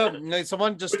don't know.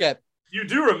 Someone just got. You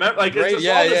do remember, like, it's just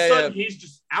all of a sudden he's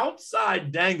just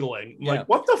outside dangling. Like,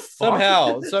 what the fuck?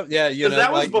 Somehow, because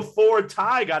that was before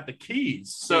Ty got the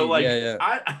keys. So, like,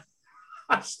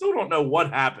 I still don't know what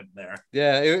happened there.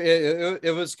 Yeah,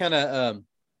 it was kind of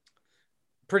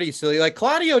pretty silly. Like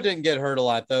Claudio didn't get hurt a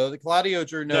lot though. The Claudio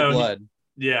drew no blood.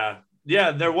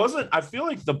 There wasn't. I feel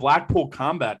like the Blackpool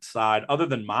Combat side, other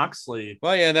than Moxley.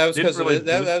 Well, yeah, that was because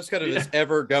that was kind of his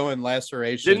ever going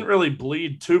laceration. Didn't really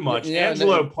bleed too much.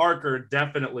 Angelo Parker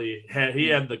definitely had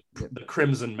the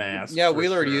crimson mask. Yeah,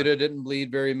 Wheeler Yuta didn't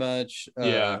bleed very much.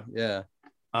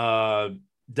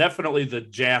 Definitely the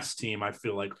Jazz team, I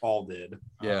feel like all did.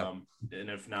 Yeah. And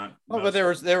if not, but there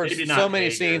was so many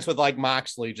scenes with like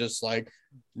Moxley just like,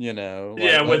 with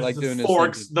the doing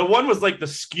forks. The one was like the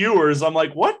skewers. I'm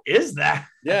like, what is that?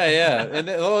 Yeah. And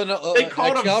they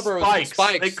called them spikes.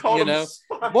 They called them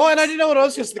spikes. Well, and I didn't know what it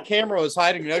was because the camera was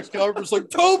hiding. The Excalibur was like,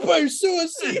 Tope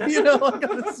suicide,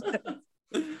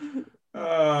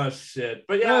 Oh shit.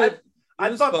 But yeah,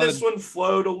 I thought this one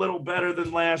flowed a little better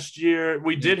than last year.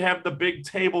 We did have the big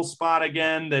table spot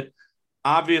again that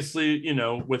obviously,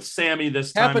 with Sammy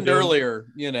this time. Happened earlier,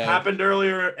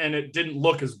 and it didn't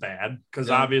look as bad because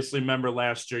obviously, remember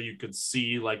last year you could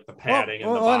see like the padding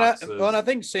and the boxes. And I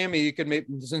think Sammy, you could maybe,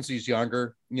 since he's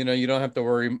younger, you don't have to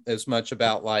worry as much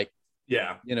about like,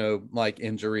 Yeah. Like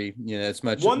injury, as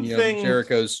much. One thing,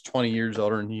 Jericho's 20 years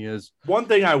older than he is. One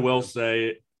thing I will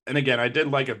say, and again, I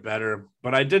did like it better,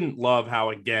 but I didn't love how,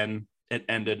 again, it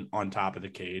ended on top of the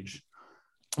cage.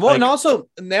 Well, and also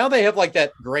now they have like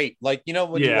that grate, like,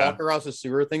 when you walk across the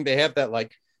sewer thing, they have that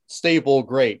like stable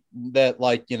grate that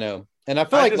like, and I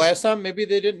feel like last time maybe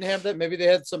they didn't have that. Maybe they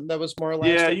had something that was more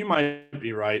elastic. Yeah, you might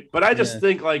be right. But I just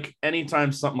think like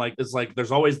anytime something like this, like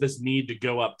there's always this need to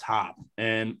go up top.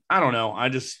 And I don't know. I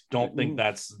just don't think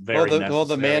that's very necessary. Well,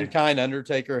 the Mankind,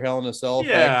 Undertaker, Hell in a Cell.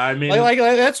 Yeah, I mean, like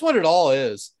that's what it all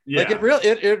is. Yeah. Like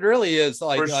it really is.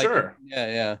 Like for sure.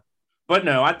 Yeah. But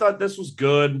no, I thought this was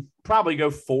good. Probably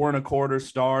go 4.25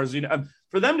 stars.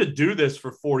 For them to do this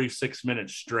for 46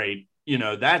 minutes straight,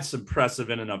 that's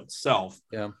impressive in and of itself.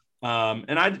 Yeah.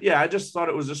 And I just thought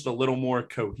it was just a little more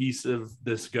cohesive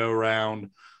this go round.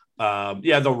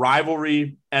 The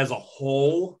rivalry as a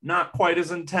whole, not quite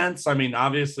as intense. I mean,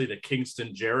 obviously the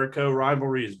Kingston Jericho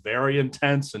rivalry is very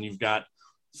intense, and you've got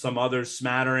some other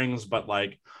smatterings, but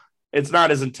like it's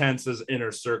not as intense as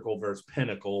Inner Circle versus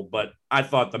Pinnacle. But I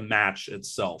thought the match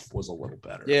itself was a little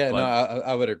better. Yeah,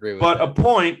 I would agree with that. But a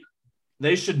point,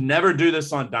 they should never do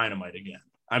this on Dynamite again.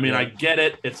 I mean, I get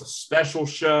it. It's a special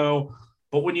show.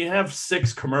 But when you have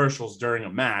 6 commercials during a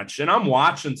match, and I'm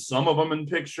watching some of them in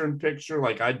picture,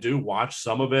 like I do watch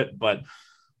some of it, but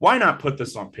why not put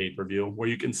this on pay-per-view where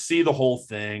you can see the whole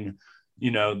thing,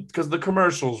 because the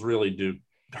commercials really do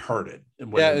hurt it.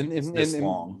 And this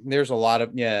long. There's a lot of,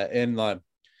 and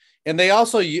they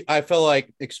also, I feel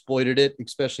like, exploited it,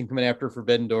 especially coming after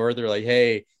Forbidden Door. They're like,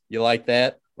 hey, you like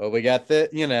that? Well, we got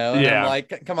that, and I'm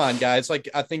like, come on, guys. Like,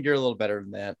 I think you're a little better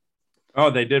than that. Oh,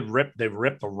 they ripped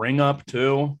the ring up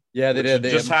too. Yeah, they did.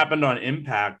 It just happened on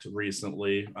Impact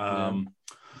recently. But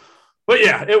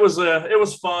yeah, it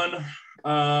was fun.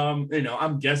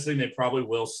 I'm guessing they probably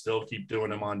will still keep doing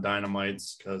them on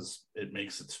Dynamites because it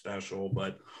makes it special,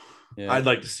 but I'd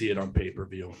like to see it on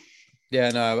pay-per-view.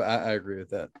 Yeah, no, I agree with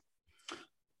that.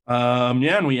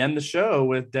 And we end the show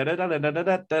with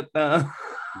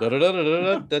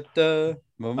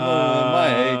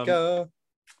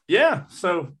Yeah,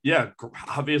 so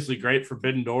obviously great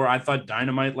Forbidden Door. I thought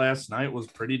Dynamite last night was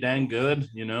pretty dang good.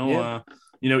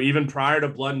 Even prior to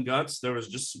Blood and Guts, there was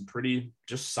just some pretty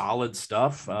solid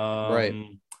stuff. Right.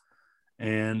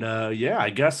 And I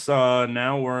guess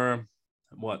now we're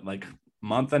like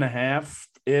month and a half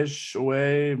ish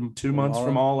away, 2 months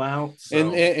from All Out.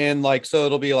 So. And like, so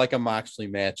it'll be like a Moxley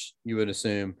match, you would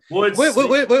assume. Well,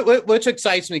 which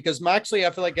excites me because Moxley, I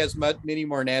feel like, has many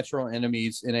more natural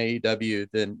enemies in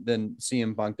AEW than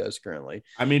CM Punk does currently.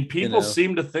 I mean, people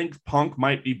seem to think Punk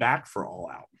might be back for All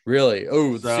Out. Really?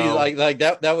 Oh, so, see, like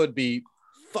that would be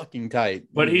fucking tight.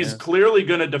 But he's clearly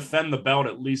going to defend the belt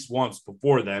at least once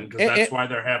before then, because that's why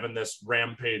they're having this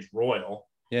Rampage Royal.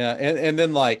 Yeah, and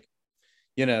then like,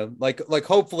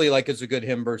 hopefully like it's a good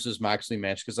him versus Moxley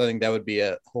match, because I think that would be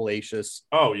a hellacious.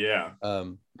 Oh yeah.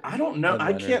 I don't know.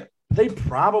 I can't. They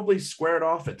probably squared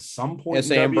off at some point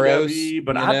in Ambrose,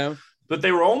 WWE, but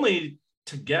they were only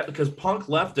to get because Punk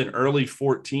left in early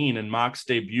 14 and Mox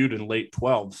debuted in late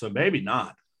 12, so maybe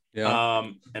not. Yeah.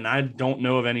 And I don't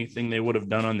know of anything they would have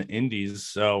done on the indies.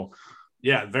 So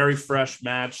yeah, very fresh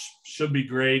match. Should be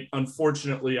great.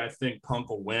 Unfortunately, I think Punk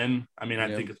will win. I mean,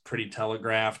 I think it's pretty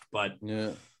telegraphed, but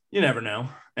you never know.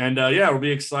 And it'll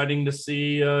be exciting to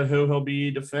see who he'll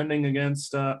be defending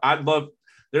against. I'd love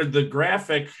the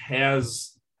graphic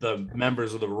has the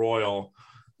members of the Royal.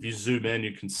 If you zoom in,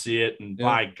 you can see it. And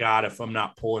by God, if I'm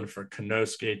not pulling for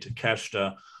Konosuke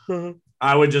Takeshita,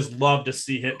 I would just love to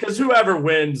see him, because whoever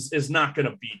wins is not going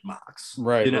to beat Mox.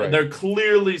 Right, They're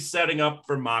clearly setting up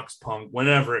for Mox Punk,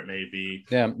 whenever it may be.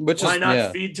 Yeah, why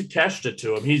not feed Takeshita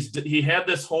to him? He had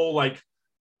this whole like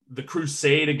the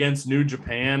crusade against New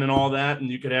Japan and all that,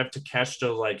 and you could have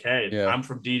Takeshita like, hey, I'm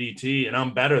from DDT and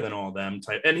I'm better than all them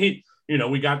type. And he,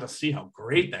 we got to see how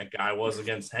great that guy was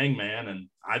against Hangman, and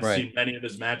I've seen many of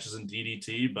his matches in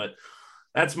DDT, but.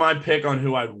 That's my pick on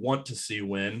who I'd want to see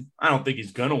win. I don't think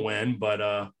he's gonna win, but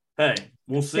hey,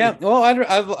 we'll see. Yeah, well,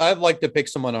 I'd like to pick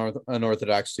someone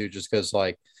unorthodox too, just because,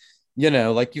 like,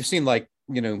 like you've seen, like,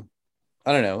 I don't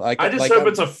know. Like, I just hope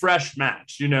it's a fresh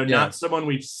match, not someone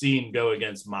we've seen go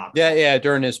against Mox. Yeah,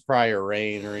 during his prior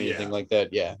reign or anything like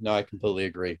that. Yeah, no, I completely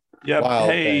agree. Yeah.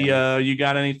 Hey, you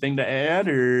got anything to add,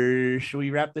 or should we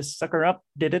wrap this sucker up?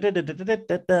 Probably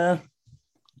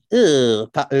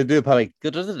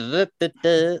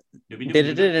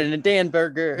Dan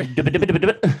Burger.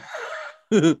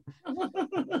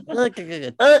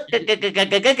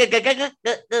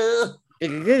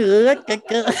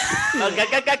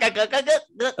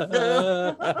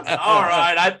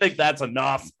 right, I think that's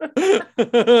enough.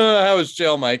 How was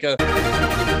jail, Micah?